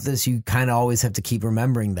throughout this, you kind of always have to keep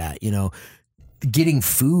remembering that, getting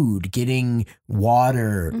food, getting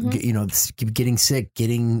water, getting sick,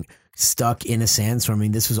 getting stuck in a sandstorm. I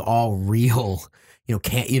mean, this was all real.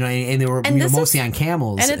 and they were And this mostly is- on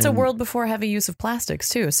camels. And it's a world before heavy use of plastics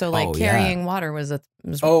too. So like Oh, yeah. carrying water was a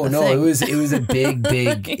it thing. was a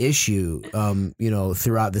big issue,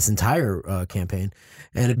 throughout this entire campaign,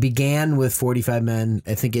 and it began with 45 men.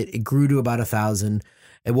 I think it grew to about 1,000.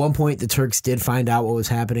 At one point, the Turks did find out what was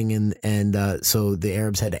happening, and so the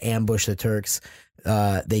Arabs had to ambush the Turks.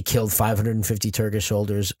 They killed 550 Turkish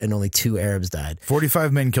soldiers, and only 2 Arabs died.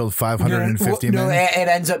 45 men killed 550 No, men. it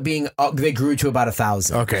ends up being they grew to about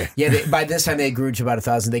 1,000. Okay. Yeah, by this time they grew to about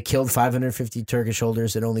 1,000. They killed 550 Turkish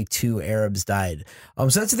soldiers, and only 2 Arabs died.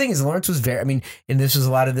 So that's the thing is Lawrence was and this was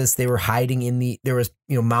a lot of this. They were hiding there was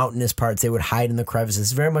mountainous parts. They would hide in the crevices.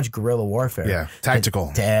 It's very much guerrilla warfare. Yeah,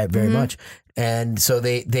 tactical. Very much. And so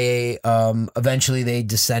they eventually they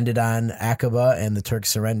descended on Aqaba, and the Turks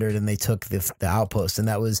surrendered, and they took the outpost. And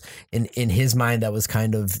that was in his mind, that was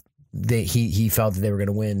kind of he felt that they were going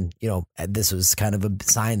to win. This was kind of a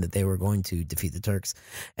sign that they were going to defeat the Turks.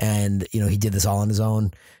 And he did this all on his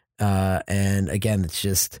own. And again, it's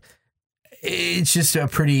just a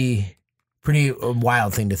pretty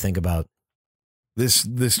wild thing to think about.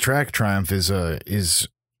 This track Triumph is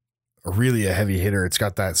really a heavy hitter. It's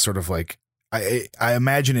got that sort of like I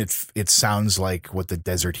imagine it sounds like what the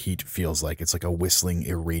desert heat feels like. It's like a whistling,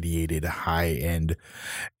 irradiated high end,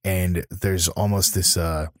 and there's almost this.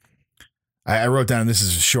 I wrote down, this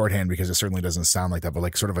is shorthand because it certainly doesn't sound like that, but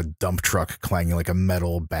like sort of a dump truck clanging, like a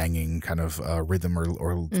metal banging kind of rhythm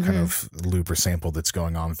or kind of loop or sample that's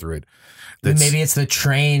going on through it. Maybe it's the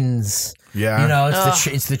trains. Yeah,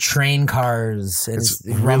 it's the train cars. And it's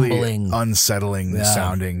it's really rumbling. unsettling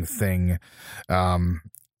sounding thing.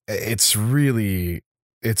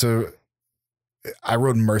 I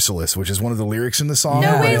wrote Merciless, which is one of the lyrics in the song.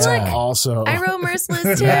 No way, but it's look. also I wrote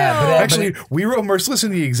Merciless too. actually, we wrote Merciless in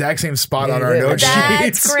the exact same spot Yeah, on our yeah. note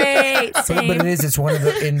sheets. That's great. But it's one of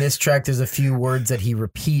in this track, there's a few words that he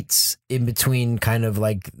repeats in between kind of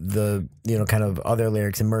like the, kind of other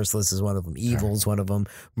lyrics, and Merciless is one of them. Evil's one of them.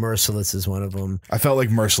 Merciless is one of them. I felt like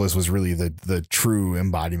Merciless was really the true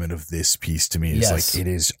embodiment of this piece to me. It's Yes. like it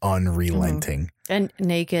is unrelenting. And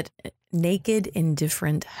naked,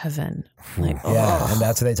 indifferent heaven. Like, Yeah, and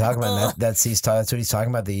that's what they talk about. And that's what he's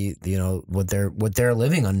talking about. What they're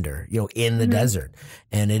living under, in the desert,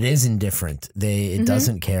 and it is indifferent. It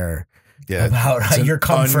doesn't care Yeah, about it's an your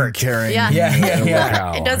comfort. uncaring Yeah. Yeah.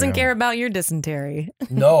 locale, it doesn't yeah. care about your dysentery.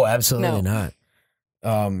 No, absolutely No.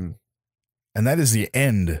 not. And that is the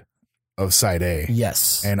end of side A.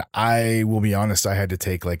 Yes. And I will be honest, I had to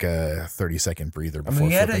take like a 30-second breather before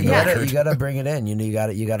you flipping the record. gotta bring it in. You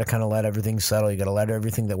gotta kind of let everything settle. You gotta let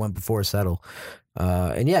everything that went before settle.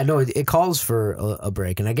 It calls for a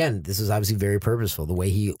break. And again, this is obviously very purposeful. The way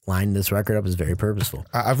he lined this record up is very purposeful.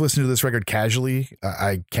 I've listened to this record casually.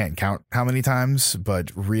 I can't count how many times,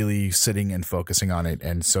 but really sitting and focusing on it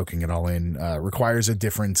and soaking it all in requires a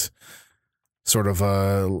different sort of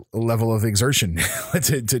a level of exertion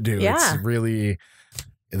to do. Yeah. It's really,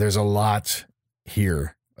 there's a lot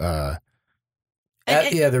here. There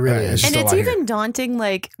really is. Just And a it's lot even here. daunting.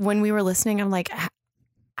 Like when we were listening, I'm like,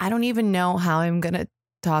 I don't even know how I'm going to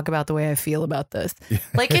talk about the way I feel about this.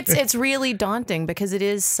 Like it's really daunting because it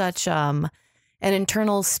is such an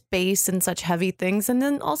internal space and such heavy things. And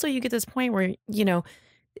then also you get this point where,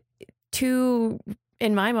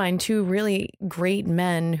 in my mind, 2 really great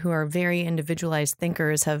men who are very individualized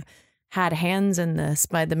thinkers have had hands in this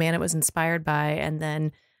by the man it was inspired by, and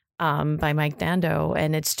then by Mike Dando.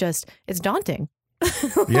 And it's daunting.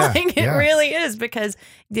 Yeah, It really is, because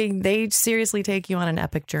they seriously take you on an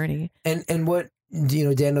epic journey. And what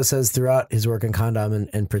Dando says throughout his work on Condom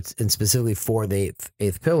and specifically for the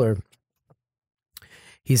eighth pillar,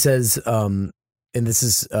 he says, and this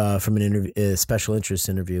is from a special interest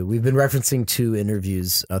interview. We've been referencing 2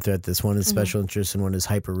 interviews throughout this. One is special interest and one is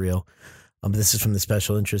hyper real. This is from the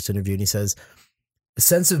special interest interview, and he says, a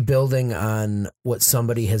sense of building on what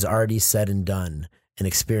somebody has already said and done and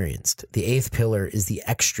experienced. The 8th pillar is the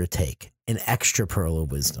extra take, an extra pearl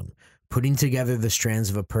of wisdom, putting together the strands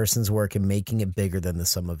of a person's work and making it bigger than the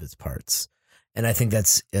sum of its parts. And I think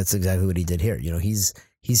that's exactly what he did here.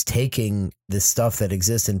 He's taking this stuff that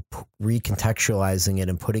exists and recontextualizing it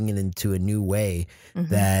and putting it into a new way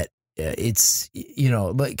that it's,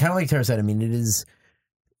 like kind of like Tara said. I mean, it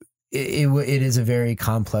is a very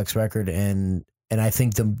complex record, and I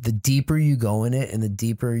think the deeper you go in it and the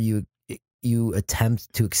deeper you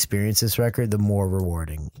attempt to experience this record, the more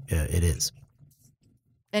rewarding it is.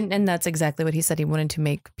 And that's exactly what he said. He wanted to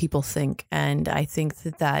make people think, and I think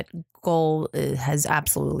that goal has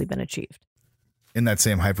absolutely been achieved. In that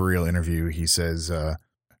same Hyperreal interview, he says,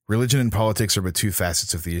 Religion and politics are but two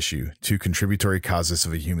facets of the issue, two contributory causes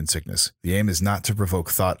of a human sickness. The aim is not to provoke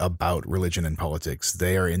thought about religion and politics.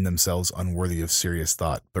 They are in themselves unworthy of serious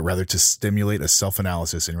thought, but rather to stimulate a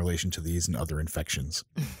self-analysis in relation to these and other infections.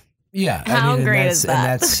 Yeah. How great is that?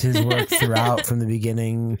 And that's his work throughout from the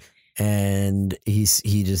beginning. And he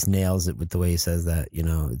just nails it with the way he says that,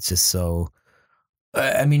 it's just so,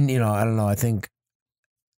 I mean, I don't know. I think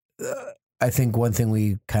one thing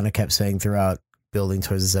we kind of kept saying throughout building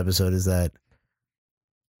towards this episode is that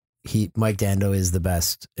Mike Dando is the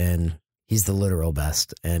best, and he's the literal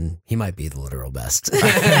best, and he might be the literal best.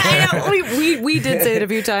 I know. We did say it a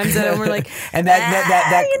few times, and we're like, and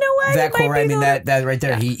that you know what? That quote, I mean, that right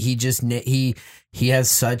there, yeah. he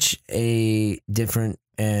has such a different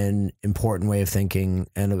and important way of thinking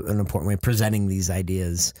and an important way of presenting these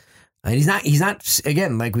ideas. And he's not,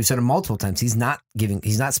 again, like we've said multiple times, he's not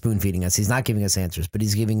spoon feeding us. He's not giving us answers, but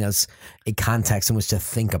he's giving us a context in which to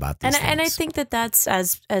think about these things. And I think that's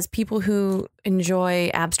as people who enjoy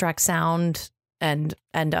abstract sound and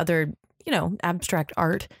other, abstract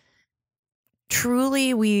art,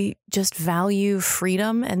 truly we just value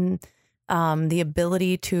freedom and the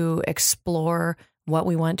ability to explore what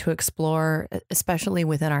we want to explore, especially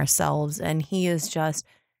within ourselves. And he is just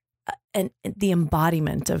the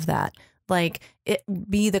embodiment of that. Like, it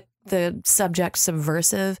be the subject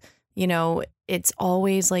subversive, it's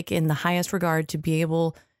always like in the highest regard to be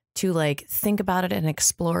able to like think about it and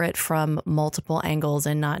explore it from multiple angles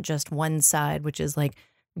and not just one side, which is like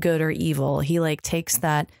good or evil. He like takes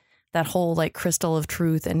that whole like crystal of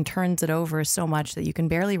truth and turns it over so much that you can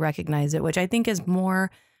barely recognize it, which I think is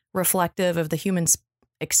more reflective of the human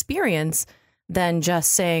experience than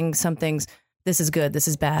just saying something's this is good, this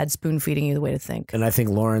is bad, spoon feeding you the way to think. And I think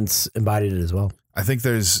Lawrence embodied it as well. I think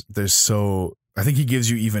I think he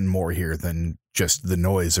gives you even more here than just the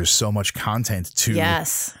noise. There's so much content to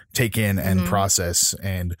take in and process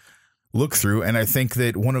and look through. And I think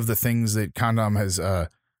that one of the things that Condom has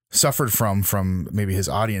suffered from maybe his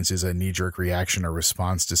audience is a knee-jerk reaction or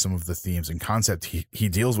response to some of the themes and concept he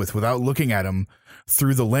deals with without looking at them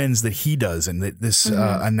through the lens that he does. And that this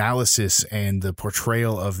analysis and the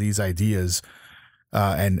portrayal of these ideas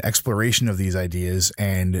and exploration of these ideas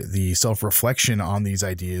and the self-reflection on these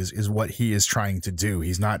ideas is what he is trying to do.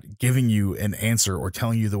 He's not giving you an answer or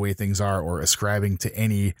telling you the way things are or ascribing to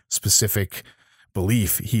any specific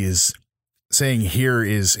belief. He is saying, here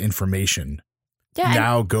is information. Yeah,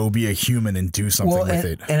 now go be a human and do something with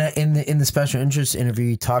it. And in the special interest interview,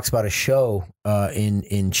 he talks about a show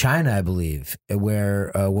in China, I believe,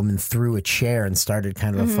 where a woman threw a chair and started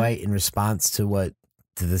kind of a fight in response to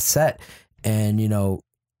the set. And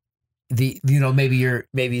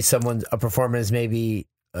maybe someone, a performance, maybe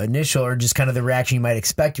initial or just kind of the reaction you might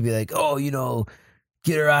expect to be like, oh,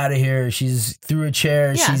 get her out of here. She's threw a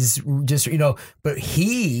chair. Yeah. She's just But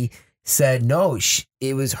he said no.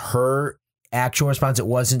 It was her actual response. It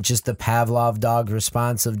wasn't just the Pavlov dog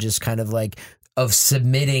response of just kind of like of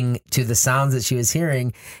submitting to the sounds that she was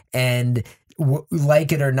hearing, and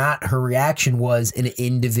like it or not, her reaction was an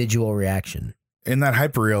individual reaction. In that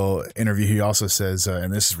Hyperreal interview, he also says,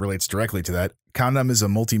 and this relates directly to that, Condom is a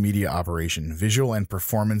multimedia operation. Visual and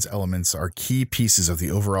performance elements are key pieces of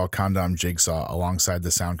the overall Condom jigsaw alongside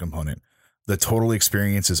the sound component. The total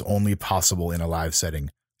experience is only possible in a live setting.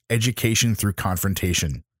 Education through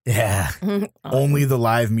confrontation. Yeah. Only the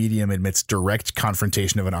live medium admits direct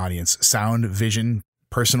confrontation of an audience. Sound, vision,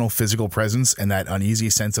 personal physical presence, and that uneasy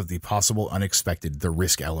sense of the possible unexpected, the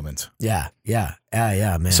risk element. Yeah,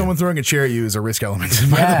 man. Someone throwing a chair at you is a risk element,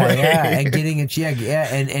 by the way. Yeah, and getting a chair,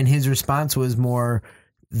 and his response was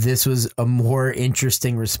this was a more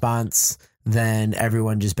interesting response than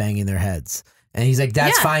everyone just banging their heads. And he's like,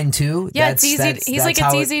 that's fine too. Yeah, it's easy. He's like,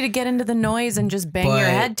 it's easy to get into the noise and just bang your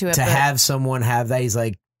head to it. To have someone have that, he's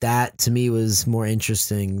like, that to me was more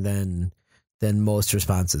interesting than most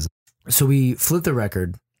responses. So we flip the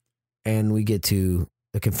record and we get to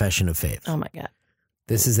the Confession of Faith. Oh my God.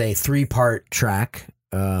 This is a 3-part track.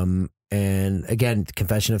 And again,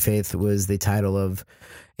 Confession of Faith was the title of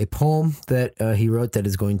a poem that he wrote that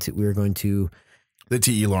that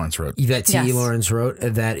T.E. Lawrence wrote. That T.E. Lawrence wrote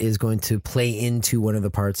that is going to play into one of the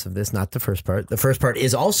parts of this, not the first part. The first part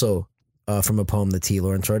is also from a poem that T.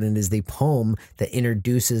 Lawrence wrote, and is the poem that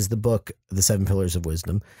introduces the book, The 7 Pillars of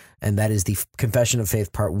Wisdom. And that is the Confession of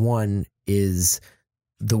Faith. Part 1 is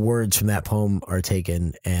the words from that poem are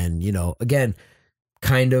taken and, again,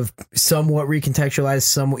 kind of somewhat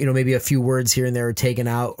recontextualized, maybe a few words here and there are taken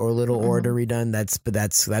out or a little order redone. That's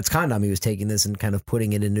Condom. He was taking this and kind of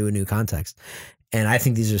putting it into a new context. And I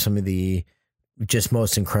think these are some of the just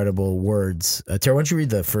most incredible words. Tara, why don't you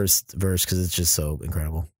read the first verse because it's just so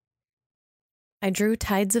incredible. I drew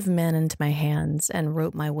tides of men into my hands and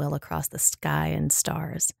wrote my will across the sky and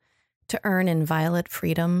stars to earn inviolate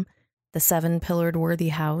freedom the 7-pillared worthy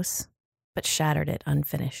house, but shattered it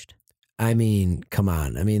unfinished. I mean, come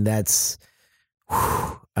on. I mean, that's,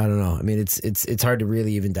 I don't know. I mean, it's hard to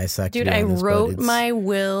really even dissect. Dude, I wrote my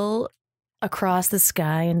will across the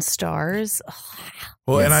sky and stars.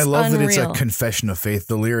 Well, and I love that it's a unreal. confession of faith.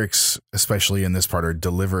 The lyrics, especially in this part, are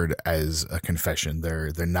delivered as a confession.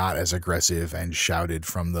 They're not as aggressive and shouted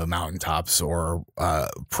from the mountaintops or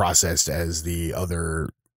processed as the other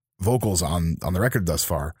vocals on the record thus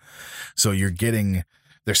far. So you're getting,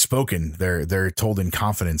 they're spoken. They're told in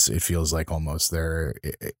confidence. It feels like almost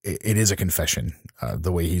it is a confession,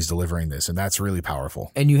 the way he's delivering this. And that's really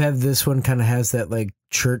powerful. And you have this one kind of has that like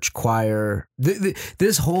church choir.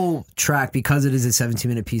 This whole track, because it is a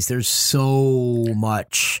 17-minute piece, there's so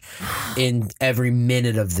much in every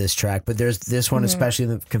minute of this track. But there's this one, especially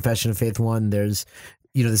in the Confession of Faith one, there's,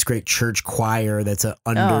 you know, this great church choir that's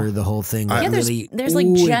under the whole thing. Yeah, really, there's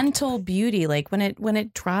like gentle beauty. Like when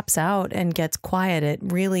it drops out and gets quiet, it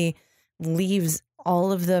really leaves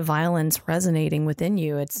all of the violence resonating within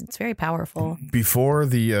you. It's very powerful. Before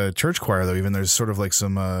the church choir, though, even there's sort of like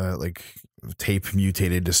some like tape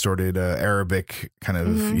mutated, distorted Arabic kind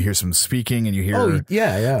of. You hear some speaking, and you hear. Oh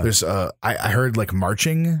yeah. There's I heard like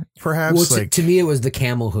marching, perhaps. Well, like to me, it was the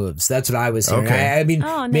camel hooves. That's what I was hearing. Okay. I mean,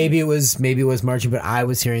 Oh, nice. maybe it was marching, but I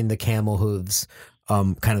was hearing the camel hooves,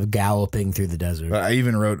 kind of galloping through the desert. I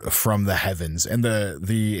even wrote "From the Heavens," and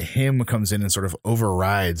the hymn comes in and sort of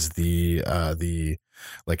overrides the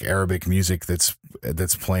like Arabic music that's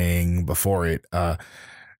playing before it.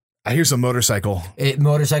 I hear some motorcycle.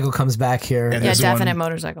 Motorcycle comes back here. And Yeah, there's definite one-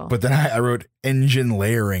 motorcycle. But then I wrote engine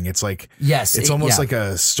layering. It's like Yes, it's almost yeah. like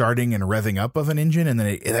a starting and revving up of an engine, and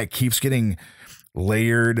then it keeps getting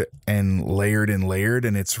layered and layered and layered,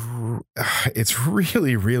 and it's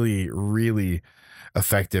really, really, really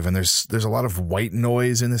effective. And there's a lot of white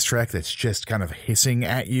noise in this track that's just kind of hissing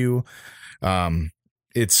at you.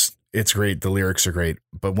 It's great. The lyrics are great,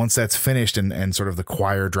 but once that's finished and sort of the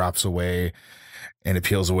choir drops away and it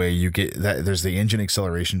peels away, you get that there's the engine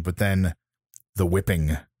acceleration, but then the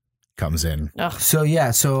whipping comes in. So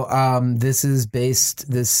this is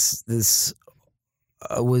based. This is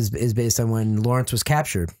based on when Lawrence was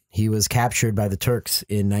captured. He was captured by the Turks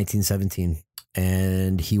in 1917,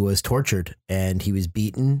 and he was tortured, and he was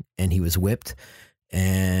beaten, and he was whipped,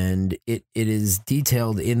 and it is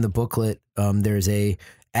detailed in the booklet. There's a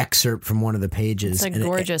excerpt from one of the pages. It's a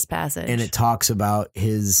gorgeous passage, and it talks about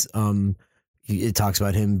his. It talks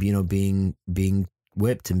about him, you know, being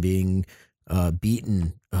whipped and being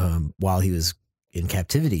beaten while he was in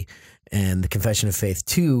captivity. And the Confession of Faith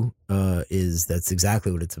 2 that's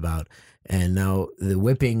exactly what it's about. And now the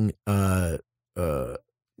whipping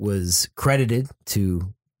was credited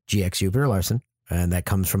to G.X. Jupiter Larson, and that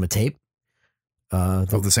comes from a tape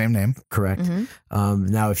Of the same name. correct.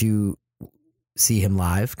 Now, if you see him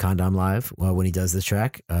live, Condom live, when he does this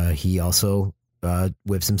track, he also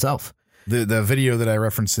whips himself. The video that I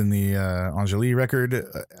referenced in the Angeli record,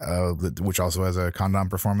 which also has a Condom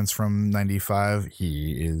performance from '95,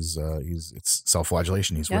 it's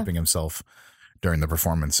self-flagellation. He's whipping himself during the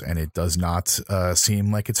performance, and it does not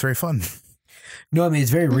seem like it's very fun. No, I mean,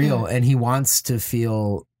 it's very real, and he wants to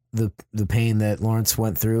feel the pain that Lawrence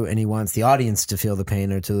went through, and he wants the audience to feel the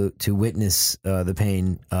pain, or to witness the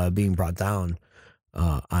pain being brought down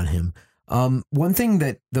on him. One thing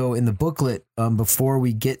that, though, in the booklet, before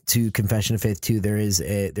we get to Confession of Faith 2,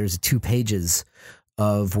 there's 2 pages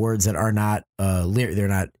of words that are not they're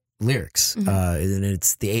not lyrics, and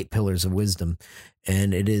it's the 8 pillars of wisdom,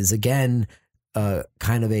 and it is again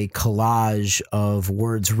kind of a collage of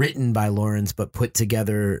words written by Lawrence but put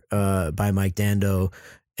together by Mike Dando,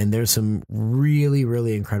 and there's some really,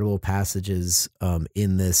 really incredible passages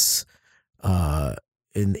in this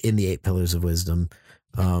in the 8 pillars of wisdom.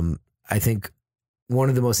 I think one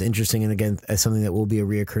of the most interesting, and again, as something that will be a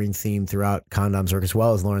reoccurring theme throughout Condom's work as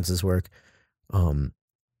well as Lawrence's work,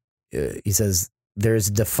 he says there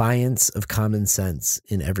is defiance of common sense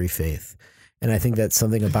in every faith, and I think that's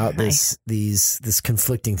something about this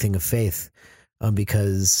conflicting thing of faith,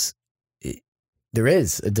 because there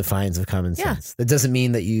is a defiance of common sense. That doesn't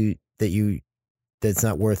mean that's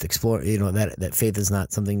not worth exploring. You know, that faith is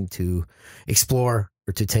not something to explore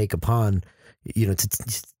or to take upon. You know,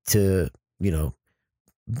 to you know,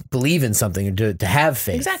 believe in something or to have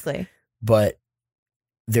faith. Exactly. But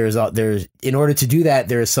there's in order to do that,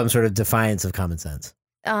 there is some sort of defiance of common sense.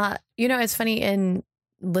 You know, it's funny, in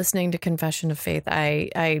listening to Confession of Faith,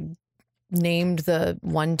 I named the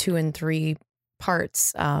 1, 2, and 3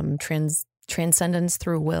 parts, transcendence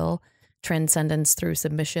through will, transcendence through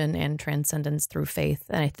submission and transcendence through faith.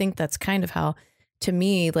 And I think that's kind of how, to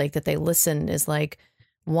me, like that they listen is like,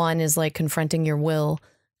 one is like confronting your will.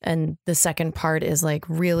 And the second part is like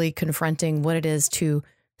really confronting what it is to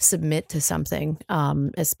submit to something,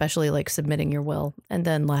 especially like submitting your will. And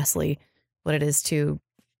then lastly, what it is to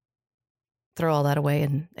throw all that away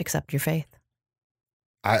and accept your faith.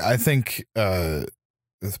 I think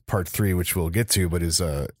part 3, which we'll get to, but is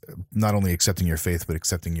not only accepting your faith, but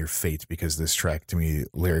accepting your fate, because this track to me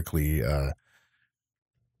lyrically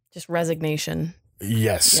just resignation.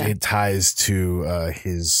 Yes, Yeah. it ties to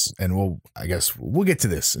his, and I guess we'll get to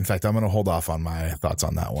this. In fact, I'm going to hold off on my thoughts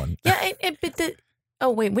on that one. Yeah,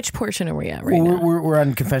 oh wait, which portion are we at right now? We're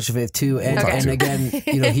on Confession of Faith 2, and, Okay. and again,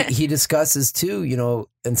 you know, he discusses too, you know,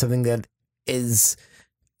 and something that is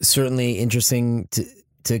certainly interesting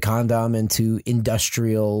to Condom and to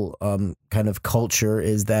industrial kind of culture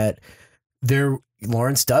is that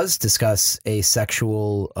Lawrence does discuss a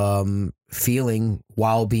sexual feeling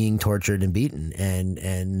while being tortured and beaten,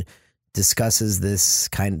 and discusses this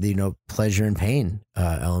kind of, you know, pleasure and pain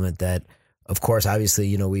element that, of course, obviously,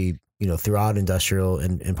 you know, we, you know, throughout industrial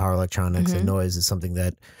and power electronics and noise is something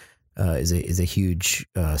that is a huge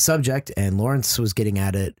subject, and Lawrence was getting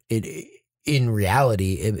at it in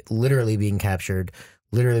reality, it literally being captured,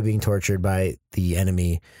 literally being tortured by the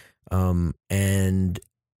enemy, and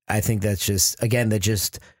I think that's just, again, that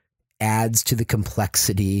just adds to the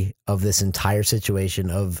complexity of this entire situation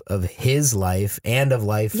of his life and of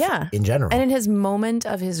life in general. And in his moment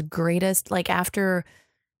of his greatest, like after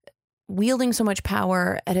wielding so much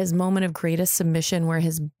power, at his moment of greatest submission, where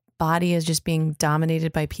his body is just being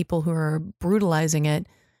dominated by people who are brutalizing it,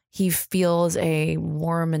 he feels a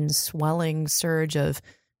warm and swelling surge of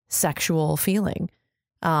sexual feeling.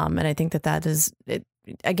 And I think that is it.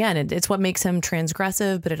 Again, it's what makes him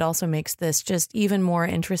transgressive, but it also makes this just even more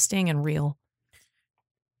interesting and real.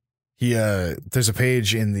 There's a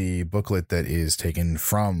page in the booklet that is taken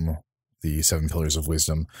from the 7 Pillars of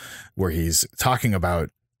Wisdom where he's talking about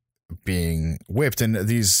being whipped, and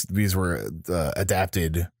these were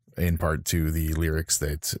adapted in part to the lyrics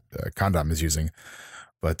that Condom is using.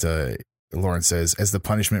 But Lawrence says, as the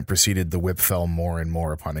punishment proceeded, the whip fell more and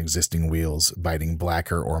more upon existing wheels, biting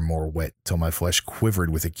blacker or more wet, till my flesh quivered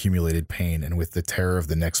with accumulated pain and with the terror of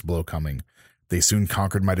the next blow coming. They soon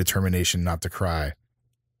conquered my determination not to cry.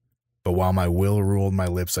 But while my will ruled my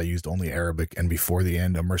lips, I used only Arabic, and before the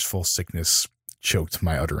end, a merciful sickness choked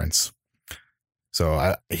my utterance.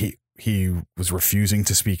 So he was refusing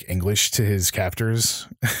to speak English to his captors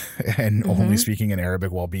and only speaking in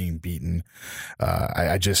Arabic while being beaten.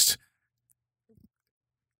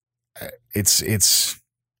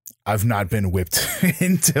 I've not been whipped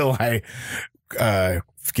until I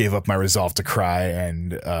gave up my resolve to cry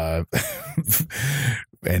and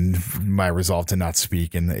my resolve to not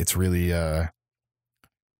speak. And it's really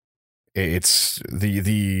it's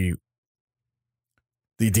the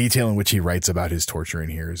detail in which he writes about his torture in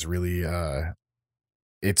here is really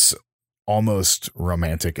it's almost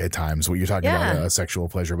romantic at times. What you're talking about, a sexual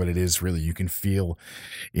pleasure, but it is really, you can feel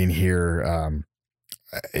in here.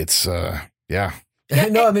 It's no,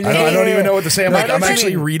 I mean, I don't even know what to say. I'm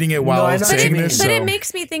actually reading it while saying this. But it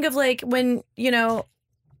makes me think of like when, you know,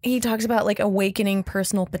 he talks about like awakening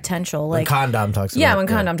personal potential. Like when Condom talks about when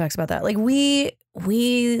Condom talks about that. Like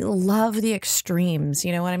we love the extremes,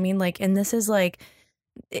 you know what I mean? Like, and this is like,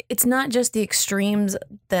 it's not just the extremes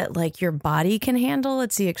that like your body can handle,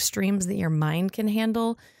 it's the extremes that your mind can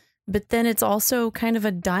handle. But then it's also kind of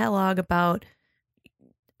a dialogue about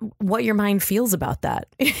what your mind feels about that.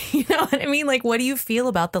 You know what I mean? Like, what do you feel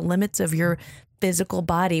about the limits of your physical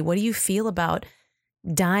body? What do you feel about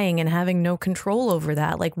dying and having no control over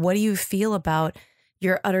that? Like, what do you feel about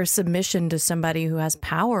your utter submission to somebody who has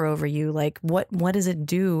power over you? Like, what does it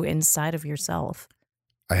do inside of yourself?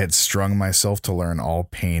 I had strung myself to learn all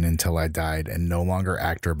pain until I died, and no longer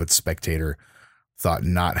actor but spectator, thought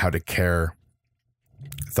not to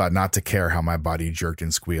care how my body jerked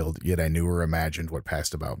and squealed, yet I knew or imagined what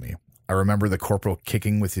passed about me. I remember the corporal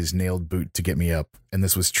kicking with his nailed boot to get me up, and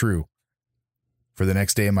this was true. For the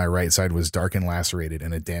next day, my right side was dark and lacerated,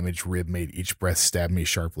 and a damaged rib made each breath stab me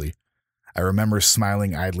sharply. I remember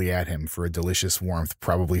smiling idly at him, for a delicious warmth,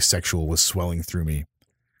 probably sexual, was swelling through me.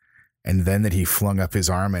 And then that he flung up his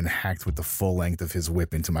arm and hacked with the full length of his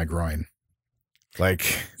whip into my groin.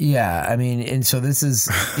 Like, yeah, I mean, and so this is,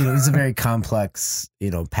 you know, this is a very complex, you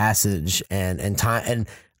know, passage and time, and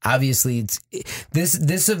obviously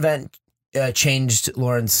this event changed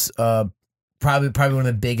Lawrence probably one of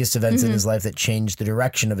the biggest events in his life that changed the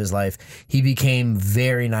direction of his life. He became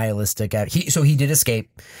very nihilistic. So he did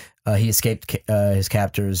escape. He escaped his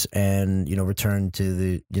captors and returned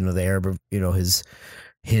to the Arab,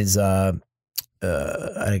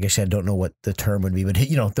 I guess I don't know what the term would be, but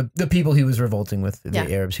the people he was revolting with, the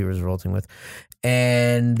Arabs he was revolting with,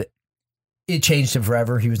 and it changed him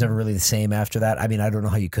forever. He was never really the same after that. I mean, I don't know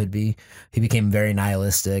how you could be. He became very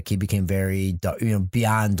nihilistic. He became very,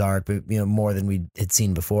 beyond dark, but more than we had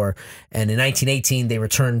seen before. And in 1918, they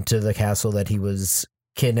returned to the castle that he was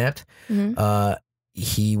kidnapped.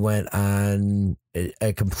 He went on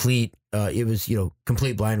a complete. It was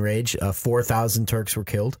complete blind rage. 4,000 Turks were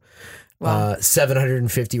killed. Wow.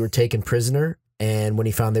 750 were taken prisoner, and when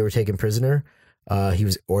he found they were taken prisoner, he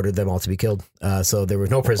ordered them all to be killed. So there were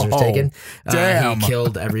no prisoners taken. Damn. He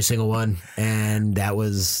killed every single one, and that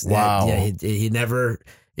was wow. He never,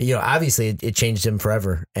 obviously it changed him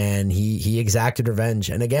forever, and he exacted revenge.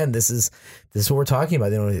 And again, this is what we're talking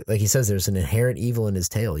about. Like he says, there's an inherent evil in his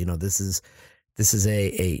tale. This is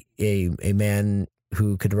a man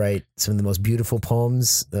who could write some of the most beautiful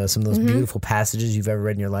poems, some of those beautiful passages you've ever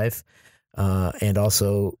read in your life. And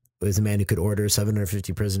also is a man who could order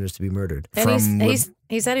 750 prisoners to be murdered. And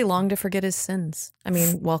he said he longed to forget his sins. I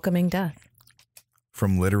mean, welcoming death.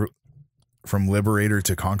 From liberator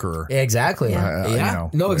to conqueror. Exactly. Yeah.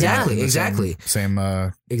 No, exactly. Same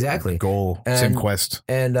exactly. Goal, same quest.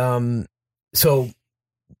 And so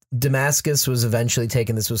Damascus was eventually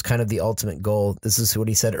taken. This was kind of the ultimate goal. This is what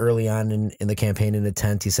he said early on in the campaign in a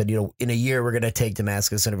tent. He said, in a year we're going to take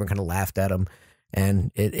Damascus, and everyone kind of laughed at him.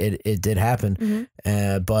 And it did happen.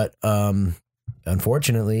 But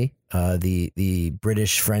unfortunately, the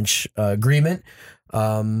British-French agreement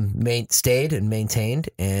stayed and maintained,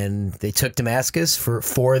 and they took Damascus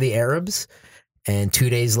for the Arabs. And 2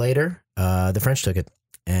 days later, the French took it.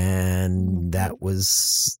 And that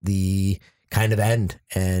was the kind of end.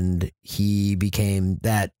 And he became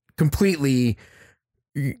that completely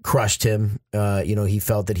crushed him. He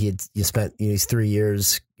felt that he had spent these 3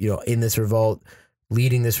 years, in this revolt,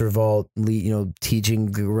 leading this revolt, teaching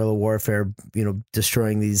guerrilla warfare,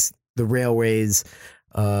 destroying the railways,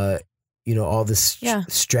 all this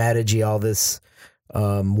strategy, all this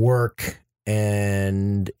work,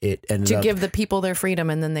 and it ended to up give the people their freedom,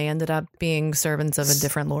 and then they ended up being servants of a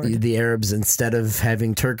different lord. The Arabs, instead of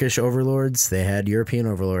having Turkish overlords, they had European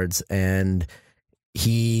overlords, and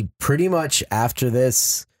he pretty much after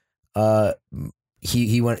this,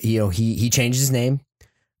 he went, he changed his name.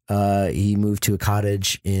 He moved to a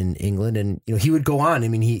cottage in England, and he would go on. I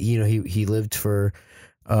mean, he lived for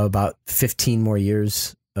about 15 more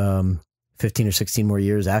years, 15 or 16 more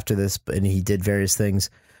years after this, and he did various things.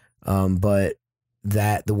 But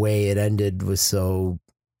the way it ended was so.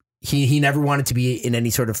 He never wanted to be in any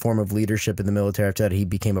sort of form of leadership in the military. After that, he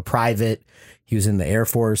became a private. He was in the Air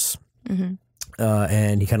Force, and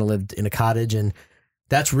he kind of lived in a cottage, and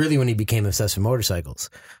that's really when he became obsessed with motorcycles,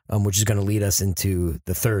 which is going to lead us into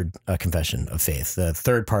the third confession of faith, the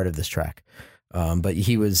third part of this track. But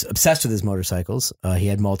he was obsessed with his motorcycles. He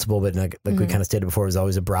had multiple, but like we kind of stated before, it was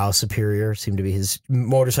always a Brow Superior, seemed to be his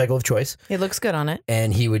motorcycle of choice. It looks good on it.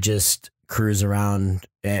 And he would just cruise around.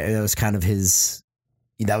 And it was kind of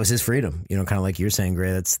that was his freedom, kind of like you're saying,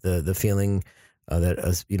 Gray. That's the feeling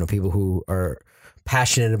that, people who are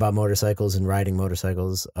passionate about motorcycles and riding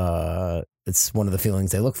motorcycles, it's one of the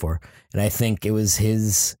feelings they look for. And I think it was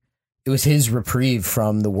his reprieve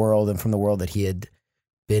from the world and from the world that he had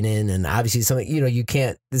been in. And obviously something, you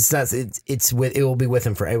can't, it will be with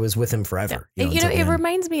him it was with him forever. Yeah. It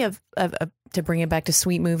reminds me of to bring it back to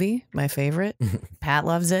Sweet Movie, my favorite. Pat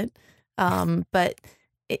loves it. But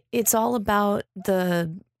it's all about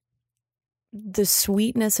the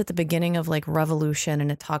sweetness at the beginning of like revolution.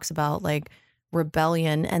 And it talks about like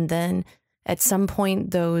rebellion, and then at some point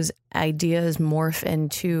those ideas morph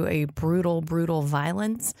into a brutal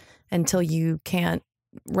violence until you can't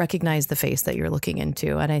recognize the face that you're looking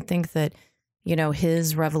into. And I think that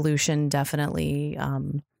his revolution definitely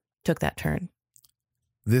took that turn.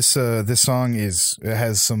 This song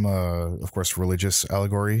has some of course religious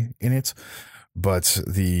allegory in it, but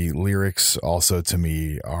the lyrics also to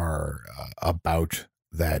me are about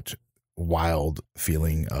that wild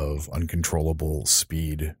feeling of uncontrollable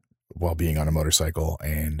speed while being on a motorcycle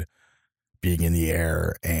and being in the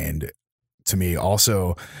air. And to me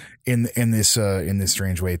also in this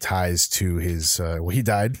strange way ties to his he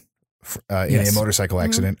died in a motorcycle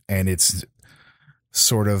accident, and it's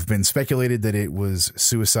sort of been speculated that it was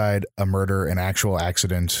suicide, a murder, an actual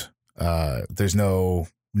accident. There's no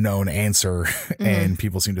known answer, and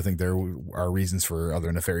people seem to think there are reasons for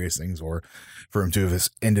other nefarious things or for him to have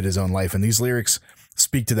ended his own life. And these lyrics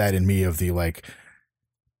speak to that in me of the like,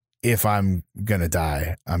 if I'm gonna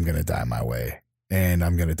die, I'm gonna die my way, and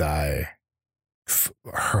I'm gonna die.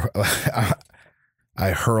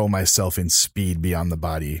 I hurl myself in speed beyond the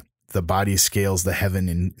body. The body scales the heaven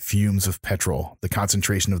in fumes of petrol, the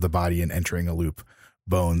concentration of the body in entering a loop.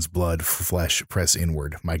 Bones, blood, flesh press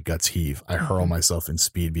inward. My guts heave. I hurl myself in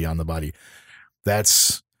speed beyond the body.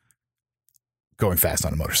 That's going fast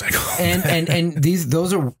on a motorcycle. and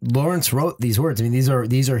those are Lawrence wrote these words. I mean,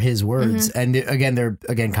 these are his words. And again,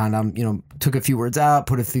 Condom, took a few words out,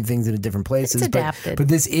 put a few things into different places. It's adapted. But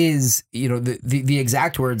this is, the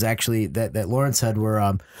exact words actually that Lawrence said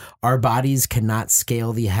were, our bodies cannot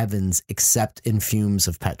scale the heavens except in fumes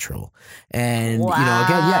of petrol. And There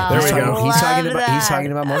we go. He's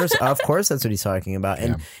talking about motors. Of course, that's what he's talking about.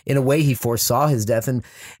 And in a way, he foresaw his death. And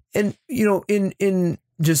in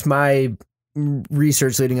just my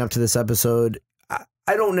research leading up to this episode,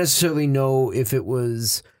 I don't necessarily know if it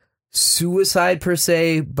was suicide per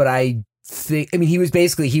se, but I think, he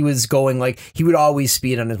was going like, he would always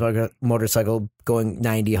speed on his motorcycle going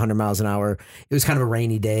 90, 100 miles an hour. It was kind of a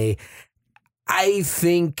rainy day. I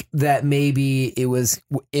think that maybe it was,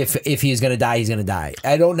 if he's going to die, he's going to die.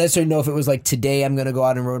 I don't necessarily know if it was like, today I'm going to go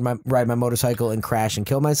out and ride my motorcycle and crash and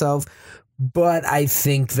kill myself. But I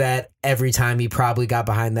think that every time he probably got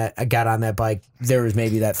on that bike, there was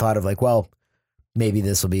maybe that thought of like, well, maybe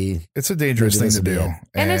this will be. It's a dangerous thing to do.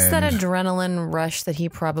 And it's that adrenaline rush that he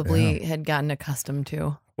probably had gotten accustomed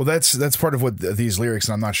to. Well, that's part of what these lyrics,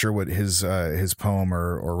 and I'm not sure what his poem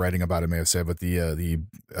or writing about it may have said, but the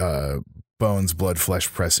bones, blood,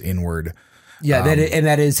 flesh press inward. Yeah,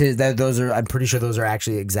 I'm pretty sure those are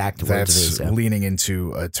actually exact words of his. That's leaning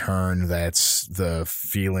into a turn. That's the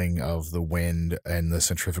feeling of the wind and the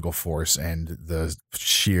centrifugal force and the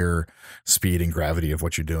sheer speed and gravity of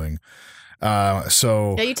what you're doing.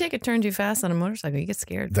 You take a turn too fast on a motorcycle, you get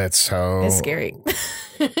scared. That's how it's scary.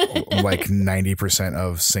 Like 90%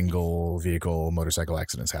 of single vehicle motorcycle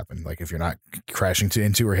accidents happen. Like if you're not crashing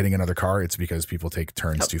into or hitting another car, it's because people take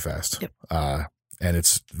turns too fast. Yep. And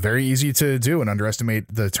it's very easy to do and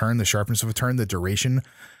underestimate the turn, the sharpness of a turn, the duration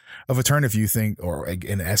of a turn. If you think, or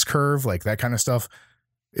an S curve, like that kind of stuff,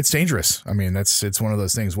 it's dangerous. It's one of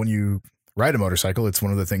those things when you ride a motorcycle, it's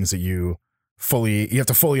one of the things that you have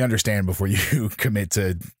to fully understand before you commit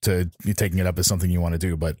to taking it up as something you want to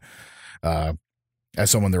do. But,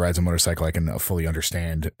 as someone that rides a motorcycle, I can fully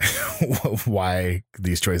understand why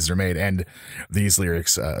these choices are made. And these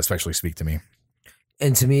lyrics, especially speak to me.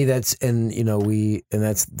 And to me, that's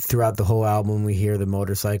throughout the whole album. We hear the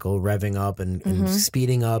motorcycle revving up and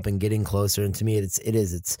speeding up and getting closer. And to me,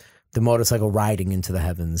 it's the motorcycle riding into the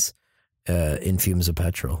heavens in fumes of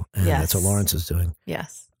petrol. And that's what Lawrence was doing.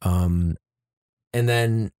 Yes. And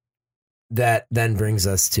then that brings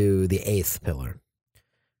us to the eighth pillar.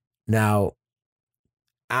 Now,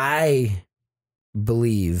 I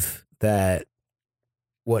believe that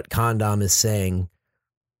what Condom is saying.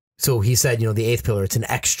 So he said, the eighth pillar, it's an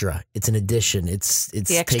extra, it's an addition. It's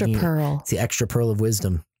the extra pearl. It's the extra pearl of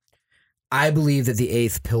wisdom. I believe that the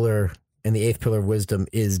eighth pillar and the eighth pillar of wisdom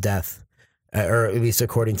is death, or at least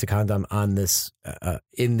according to Condom on this,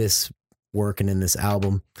 in this work and in this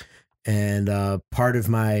album. And part of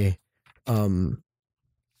my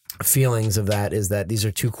feelings of that is that these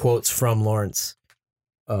are two quotes from Lawrence.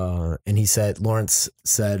 And Lawrence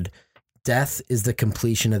said, "Death is the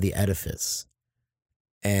completion of the edifice."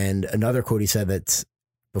 And another quote he said that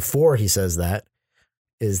before he says that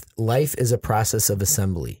is, "Life is a process of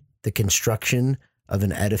assembly, the construction of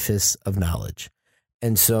an edifice of knowledge."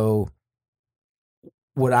 And so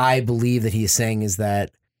what I believe that he is saying is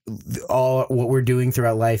that all what we're doing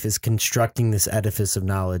throughout life is constructing this edifice of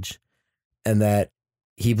knowledge, and that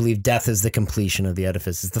he believed death is the completion of the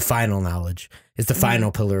edifice. It's the final knowledge. It's the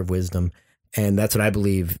final pillar of wisdom. And that's what I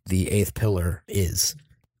believe the eighth pillar is.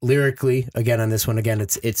 Lyrically, again, on this one,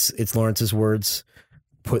 it's Lawrence's words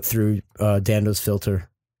put through Dando's filter.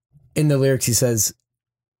 In the lyrics, he says,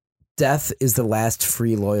 "Death is the last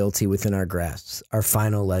free loyalty within our grasps, our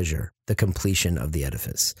final leisure, the completion of the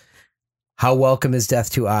edifice. How welcome is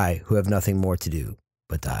death to I, who have nothing more to do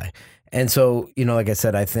but die." And so, like I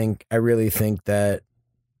said, I really think that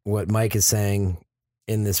what Mike is saying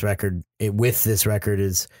in this record, with this record,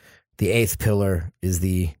 is the eighth pillar is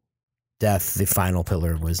the death, the final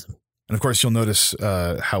pillar of wisdom. And of course, you'll notice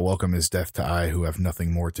how welcome is death to I, who have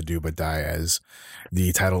nothing more to do but die, as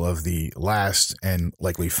the title of the last and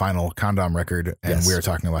likely final Condom record. And we are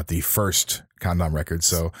talking about the first Condom record.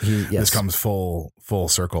 So this comes full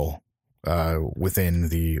circle within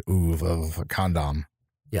the oeuvre of Condom.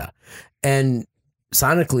 Yeah. And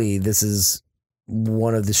sonically, this is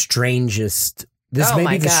one of the strangest. This may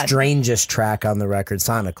be the strangest track on the record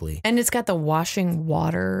sonically. And it's got the washing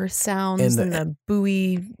water sounds and the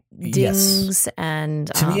buoy dings.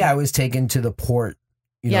 And to me, I was taken to the port,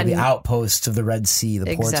 the outposts of the Red Sea,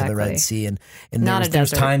 the ports of the Red Sea. And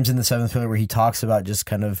there's times in the seventh pillar where he talks about just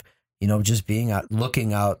kind of, just being out,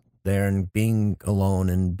 looking out there and being alone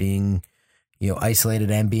and being,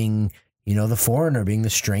 isolated and being, the foreigner, being the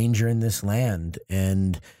stranger in this land.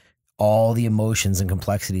 And all the emotions and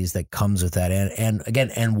complexities that comes with that.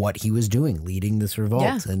 And what he was doing, leading this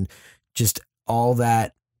revolt and just all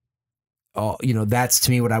that, that's to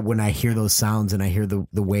me when I hear those sounds and I hear the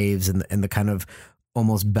waves and the kind of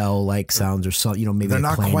almost bell-like sounds or so, maybe they're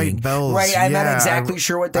not quite bells. Right. I'm not exactly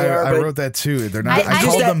sure what they are. I wrote that too. They're not, I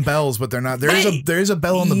called them bells, but they're not. There is a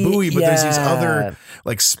bell on the buoy, but there's these other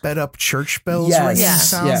like sped up church bells ringing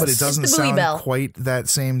sound, but it doesn't sound quite that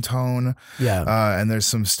same tone. Yeah. And there's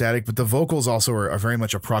some static, but the vocals also are very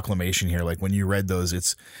much a proclamation here. Like when you read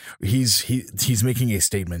those, he's making a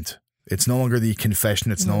statement. It's no longer the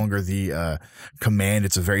confession. It's no longer the command.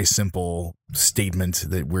 It's a very simple statement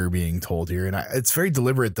that we're being told here. And it's very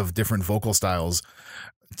deliberate of different vocal styles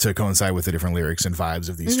to coincide with the different lyrics and vibes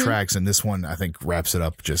of these tracks. And this one, I think, wraps it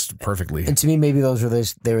up just perfectly. And to me, maybe they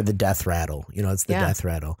were the death rattle. It's the death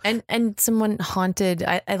rattle. And someone haunted,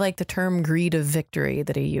 I like the term greed of victory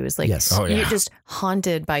that he used. Like, you're just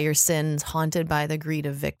haunted by your sins, haunted by the greed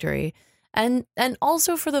of victory. And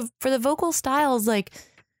also for the vocal styles, like,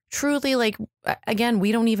 truly, like, again,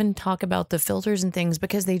 we don't even talk about the filters and things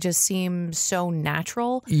because they just seem so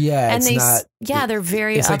natural. Yeah, and they're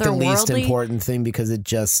very it's like the least otherworldly. Important thing because it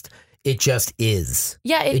just is.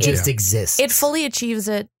 Yeah, it just exists. It fully achieves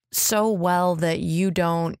it so well that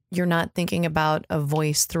you're not thinking about a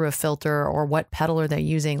voice through a filter or what pedal are they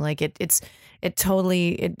using. Like it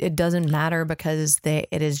totally doesn't matter because it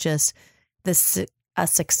is just this. A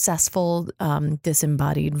successful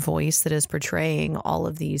disembodied voice that is portraying all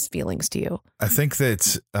of these feelings to you. I think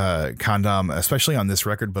that Condom, especially on this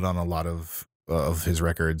record, but on a lot of his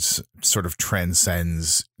records, sort of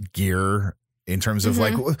transcends gear in terms of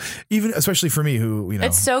like, even especially for me who,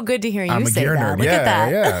 it's so good to hear you say gear that. Nerd. Look at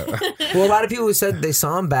that. Yeah. Well, a lot of people who said they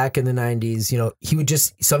saw him back in the 90s, he would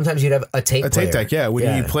sometimes he'd have a tape deck. Yeah.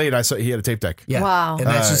 When he played, I saw he had a tape deck. Yeah. Wow. And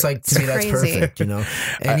that's just like, to me, crazy. that's perfect,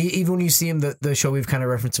 And even when you see him, the show we've kind of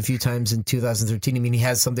referenced a few times in 2013, I mean, he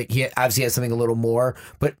obviously has something a little more,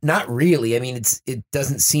 but not really. I mean, it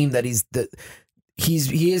doesn't seem that he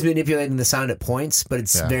is manipulating the sound at points, but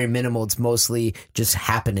it's very minimal. It's mostly just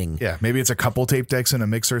happening. Yeah, maybe it's a couple tape decks and a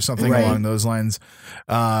mixer or something along those lines.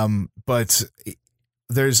 But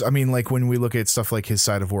like when we look at stuff like his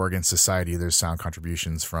Side of War Against Society, there's sound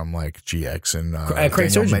contributions from like GX and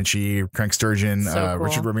Daniel Menchie, Crank Sturgeon, so cool.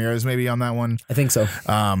 Richard Ramirez maybe on that one. I think so.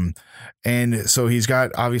 And so he's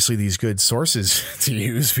got obviously these good sources to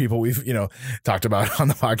use. People we've talked about on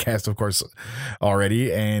the podcast, of course,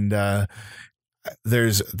 already, and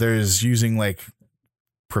there's using like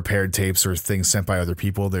prepared tapes or things sent by other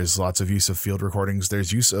people. There's lots of use of field recordings.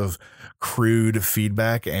 There's use of crude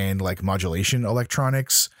feedback and like modulation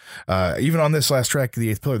electronics. Even on this last track, The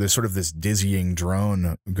Eighth Pillar, there's sort of this dizzying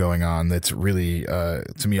drone going on that's really,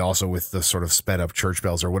 to me also with the sort of sped up church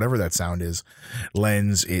bells or whatever that sound is,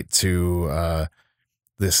 lends it to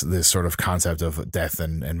this sort of concept of death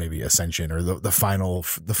and maybe ascension or the final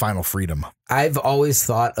freedom. I've always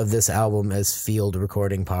thought of this album as field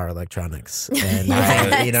recording power electronics, and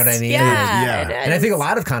you know what I mean. Yeah, and I think a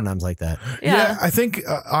lot of Condoms like that. Yeah, I think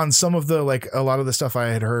on some of the a lot of the stuff I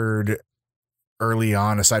had heard early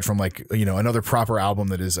on, aside from another proper album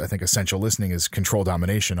that is I think essential listening is Control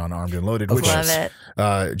Domination on Armed and Loaded, which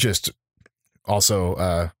just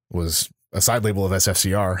also was a side label of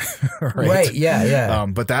SFCR, right? Yeah.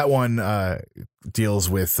 But that one deals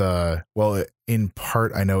with, in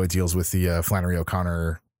part, I know it deals with the Flannery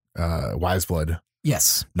O'Connor Wise Blood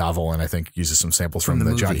novel, and I think uses some samples from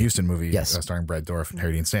the John Huston movie, starring Brad Dourif and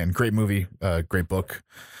Harry Dean Stanton. Great movie, great book.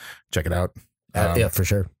 Check it out. Yeah, for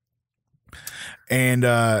sure. And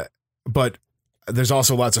but there's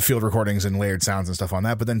also lots of field recordings and layered sounds and stuff on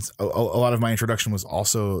that. But then a lot of my introduction was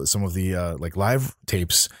also some of the live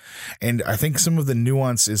tapes. And I think some of the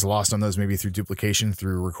nuance is lost on those, maybe through duplication,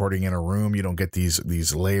 through recording in a room. You don't get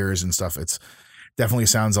these layers and stuff. It's definitely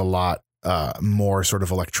sounds a lot more sort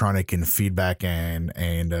of electronic and feedback and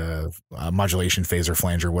modulation, phaser,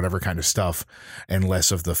 flanger, whatever kind of stuff, and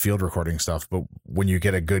less of the field recording stuff. But when you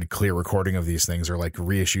get a good, clear recording of these things, or like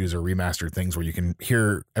reissues or remastered things where you can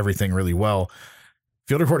hear everything really well,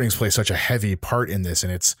 field recordings play such a heavy part in this,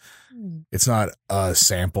 and it's not a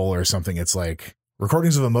sample or something. It's like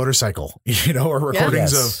recordings of a motorcycle, or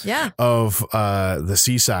recordings of the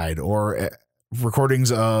seaside, or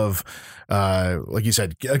recordings of like you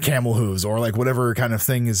said, camel hooves, or like whatever kind of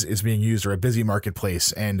thing is being used, or a busy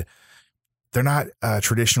marketplace. And they're not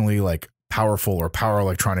traditionally like powerful or power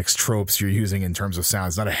electronics tropes you're using in terms of sound.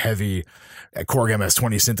 It's not a heavy Korg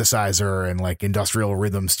MS-20 synthesizer and like industrial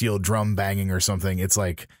rhythm steel drum banging or something. It's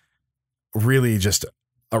like really just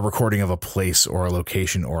a recording of a place or a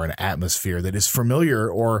location or an atmosphere that is familiar,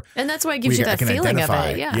 and that's why it gives you that feeling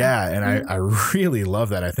identify. of it. Yeah. And I really love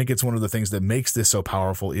that. I think it's one of the things that makes this so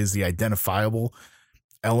powerful is the identifiable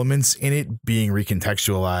elements in it being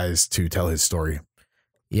recontextualized to tell his story.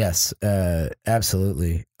 Yes,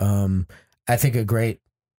 absolutely. I think a great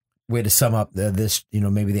way to sum up this,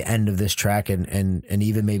 maybe the end of this track and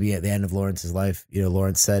even maybe at the end of Lawrence's life,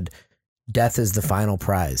 Lawrence said, "Death is the final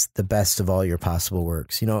prize, the best of all your possible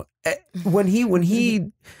works." When he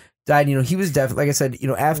died, he was definitely, like I said,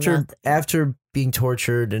 after being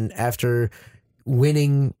tortured and after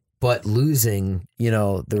winning but losing,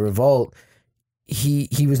 the revolt,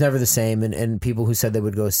 he was never the same. And people who said they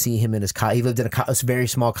would go see him in his cottage, he lived in a very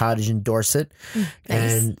small cottage in Dorset. Nice.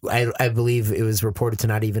 And I believe it was reported to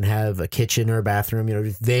not even have a kitchen or a bathroom,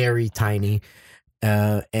 very tiny.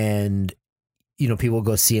 And people would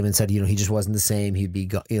go see him and said, he just wasn't the same. He'd be,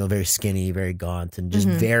 very skinny, very gaunt, and just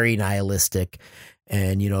very nihilistic.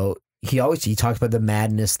 And, he talked about the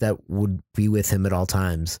madness that would be with him at all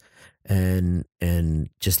times, and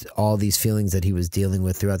just all these feelings that he was dealing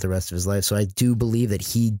with throughout the rest of his life. So I do believe that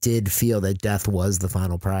he did feel that death was the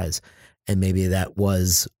final prize, and maybe that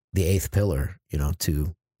was the eighth pillar,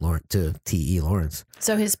 to T.E. Lawrence.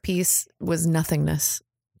 So his piece was nothingness.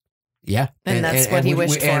 Yeah, and that's what he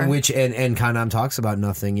wished for. And Khanam talks about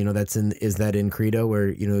nothing. Is that in Credo where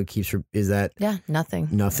it keeps nothing.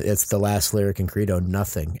 Nothing. It's the last lyric in Credo,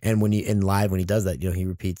 nothing. And when live when he does that, he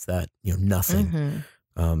repeats that, nothing.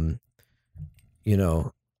 What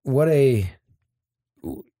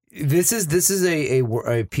this is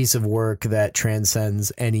a piece of work that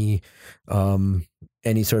transcends any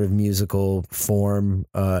sort of musical form,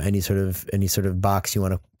 any sort of box you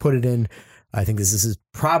want to put it in. I think this is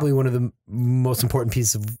probably one of the most important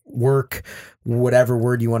pieces of work, whatever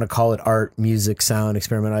word you want to call it, art, music, sound,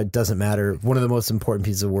 experimental, it doesn't matter. One of the most important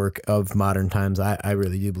pieces of work of modern times. I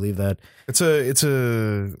really do believe that. It's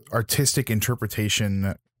a artistic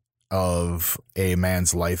interpretation of a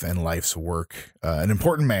man's life and life's work, an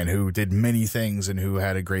important man who did many things and who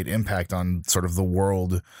had a great impact on sort of the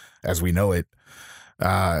world as we know it.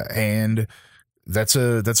 And that's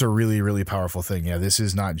a really, really powerful thing. Yeah, this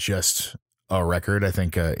is not just a record. I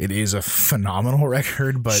think it is a phenomenal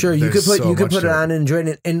record, but sure, you could put it on and enjoy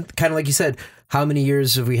it. And kind of like you said, how many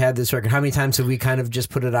years have we had this record? How many times have we kind of just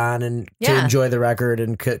put it on and to enjoy the record,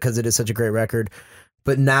 and because it is such a great record?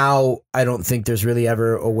 But now I don't think there's really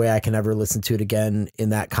ever a way I can ever listen to it again in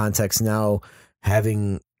that context. Now,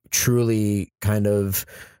 having truly kind of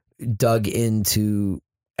dug into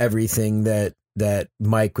everything that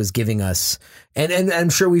Mike was giving us, and I'm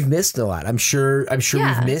sure we've missed a lot. I'm sure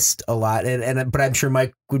we've missed a lot, but I'm sure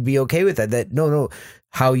Mike would be okay with that. That no,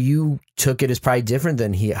 how you took it is probably different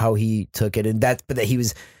than how he took it, but that he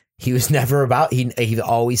was never about. He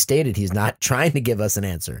always stated he's not trying to give us an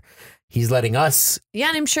answer. He's letting us,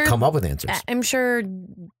 and I'm sure come up with answers. I'm sure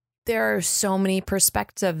there are so many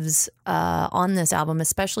perspectives on this album,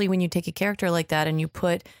 especially when you take a character like that and you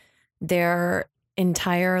put their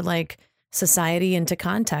entire society into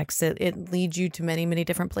context. It leads you to many, many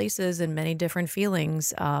different places and many different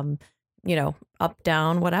feelings, up,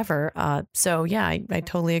 down, whatever. So yeah, I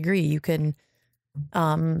totally agree. You can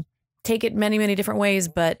take it many, many different ways,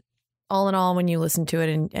 but all in all, when you listen to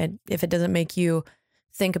it and if it doesn't make you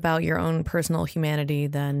think about your own personal humanity,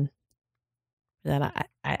 then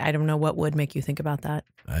I don't know what would make you think about that.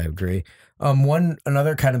 I agree.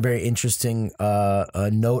 Another kind of very interesting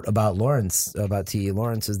note about Lawrence, about T.E.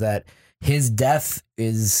 Lawrence, is that his death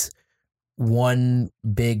is one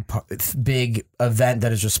big event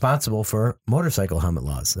that is responsible for motorcycle helmet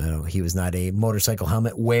laws. He was not a motorcycle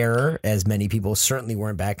helmet wearer, as many people certainly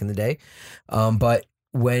weren't back in the day. But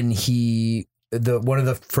when one of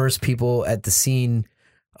the first people at the scene,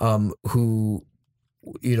 who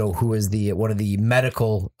was one of the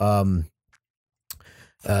medical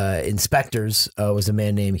inspectors, was a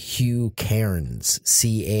man named Hugh Cairns,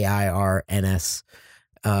 Cairns.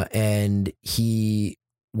 And he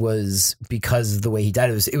was, because of the way he died,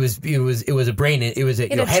 it was a brain, it was a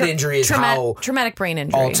head injury, is traumatic brain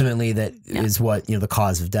injury. Ultimately, that is what, the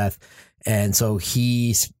cause of death. And so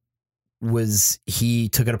he he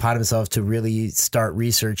took it upon himself to really start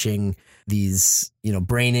researching these,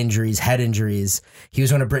 brain injuries, head injuries. He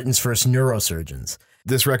was one of Britain's first neurosurgeons.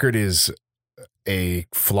 This record is a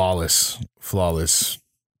flawless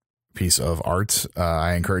piece of art.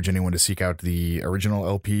 I encourage anyone to seek out the original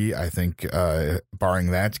LP. I think,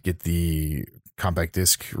 barring that, get the compact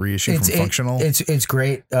disc reissue from Functional. It's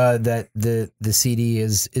great that the CD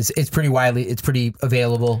is pretty widely, it's pretty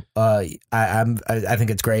available. I think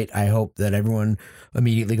it's great. I hope that everyone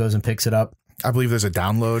immediately goes and picks it up. I believe there's a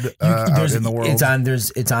download out in the world. It's on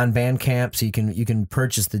Bandcamp, so you can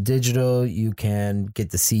purchase the digital. You can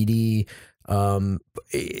get the CD.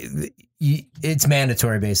 It's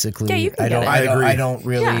mandatory, basically. Yeah, you can get it. I agree. I don't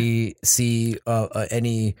really see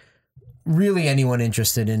anyone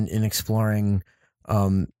interested in exploring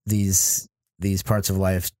these parts of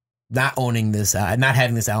life, not owning this, not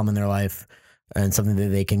having this album in their life, and something that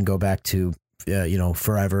they can go back to,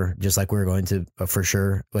 forever, just like we're going to, for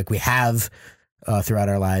sure, like we have throughout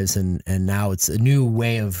our lives, and now it's a new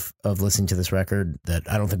way of listening to this record that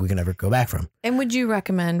I don't think we can ever go back from. And would you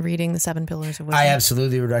recommend reading The Seven Pillars of Wisdom? I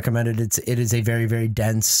absolutely would recommend it. It is a very, very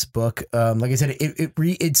dense book. Like I said,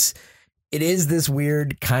 it is this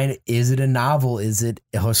weird kind of, is it a novel? Is it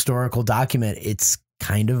a historical document? It's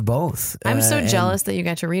kind of both. I'm so jealous that you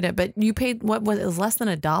got to read it, but you paid it was less than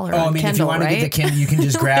 $1 on Kindle, if you want right? to get the Kindle, you can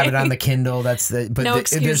just grab it on the Kindle. That's but no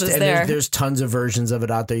excuses there. There's tons of versions of it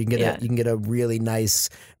out there. You can get a really nice,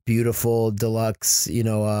 beautiful deluxe,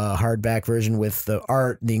 hardback version with the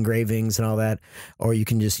art, the engravings, and all that. Or you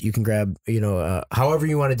can grab, however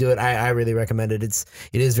you want to do it. I really recommend it. It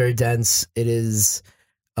is very dense. It is.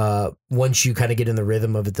 Once you kind of get in the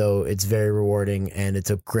rhythm of it, though, it's very rewarding, and it's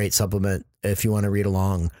a great supplement if you want to read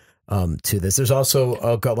along to this. There's also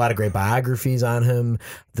a lot of great biographies on him.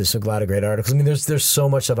 There's a lot of great articles. I mean, there's so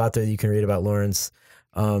much stuff out there that you can read about Lawrence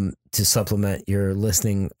to supplement your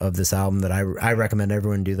listening of this album that I recommend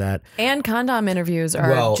everyone do that. And Condom interviews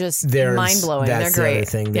are just mind-blowing. That's They're great. The other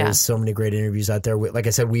thing. There's so many great interviews out there. Like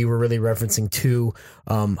I said, we were really referencing two,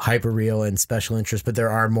 Hyperreal and Special Interest, but there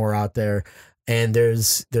are more out there. And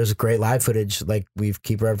there's great live footage, like we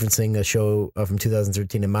keep referencing a show from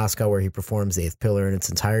 2013 in Moscow where he performs The Eighth Pillar in its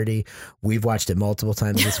entirety. We've watched it multiple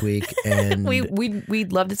times this week, and we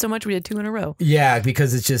loved it so much we did 2 in a row. Yeah,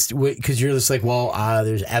 because it's just because you're just like, well,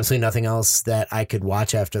 there's absolutely nothing else that I could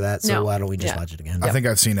watch after that, so why don't we just watch it again? I think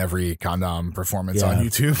I've seen every Condom performance on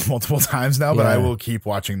YouTube multiple times now, but I will keep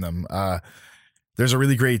watching them. There's a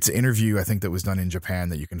really great interview, I think, that was done in Japan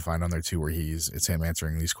that you can find on there too, where it's him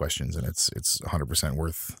answering these questions, and it's 100%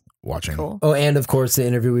 worth watching. Cool. Oh, and of course the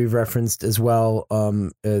interview we've referenced as well.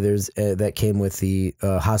 There's that came with the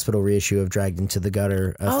hospital reissue of Dragged into the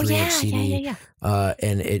Gutter, 3-inch CD.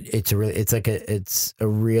 And it's a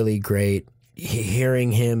really great,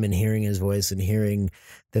 hearing him and hearing his voice and hearing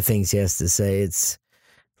the things he has to say. It's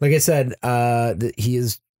like I said, he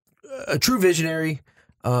is a true visionary.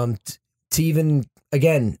 To even,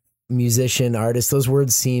 again, musician, artist, those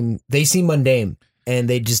words seem mundane, and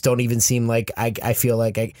they just don't even seem like, I feel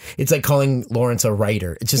like it's like calling Lawrence a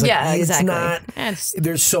writer. It's just like, exactly. It's not,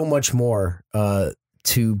 there's so much more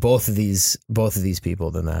to both of these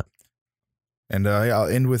people than that. And I'll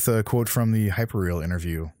end with a quote from the Hyperreal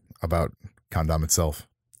interview about Condom itself.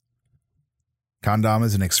 Condom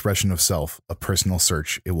is an expression of self, a personal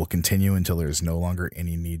search. It will continue until there is no longer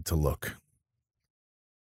any need to look.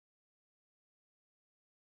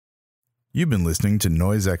 You've been listening to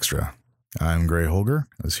Noise Extra. I'm Gray Holger.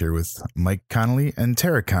 I was here with Mike Connolly and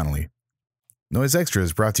Tarek Connolly. Noise Extra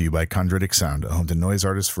is brought to you by Chondritic Sound, a home to noise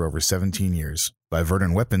artists for over 17 years, by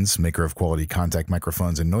Verdant Weapons, maker of quality contact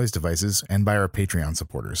microphones and noise devices, and by our Patreon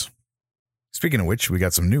supporters. Speaking of which, we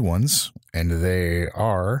got some new ones, and they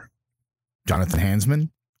are Jonathan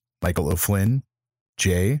Hansman, Michael O'Flynn,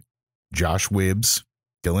 Jay, Josh Wibbs,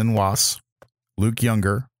 Dylan Wass, Luke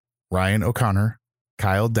Younger, Ryan O'Connor,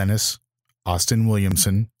 Kyle Dennis, Austin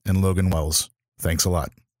Williamson, and Logan Wells. Thanks a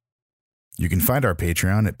lot. You can find our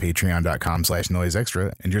Patreon at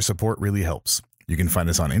patreon.com/noiseextra, and your support really helps. You can find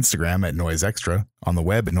us on Instagram at noiseextra, on the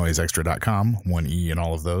web at noiseextra.com, 1 E in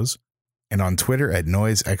all of those, and on Twitter at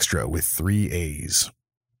noiseextra with 3 A's.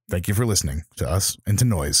 Thank you for listening to us and to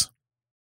Noise.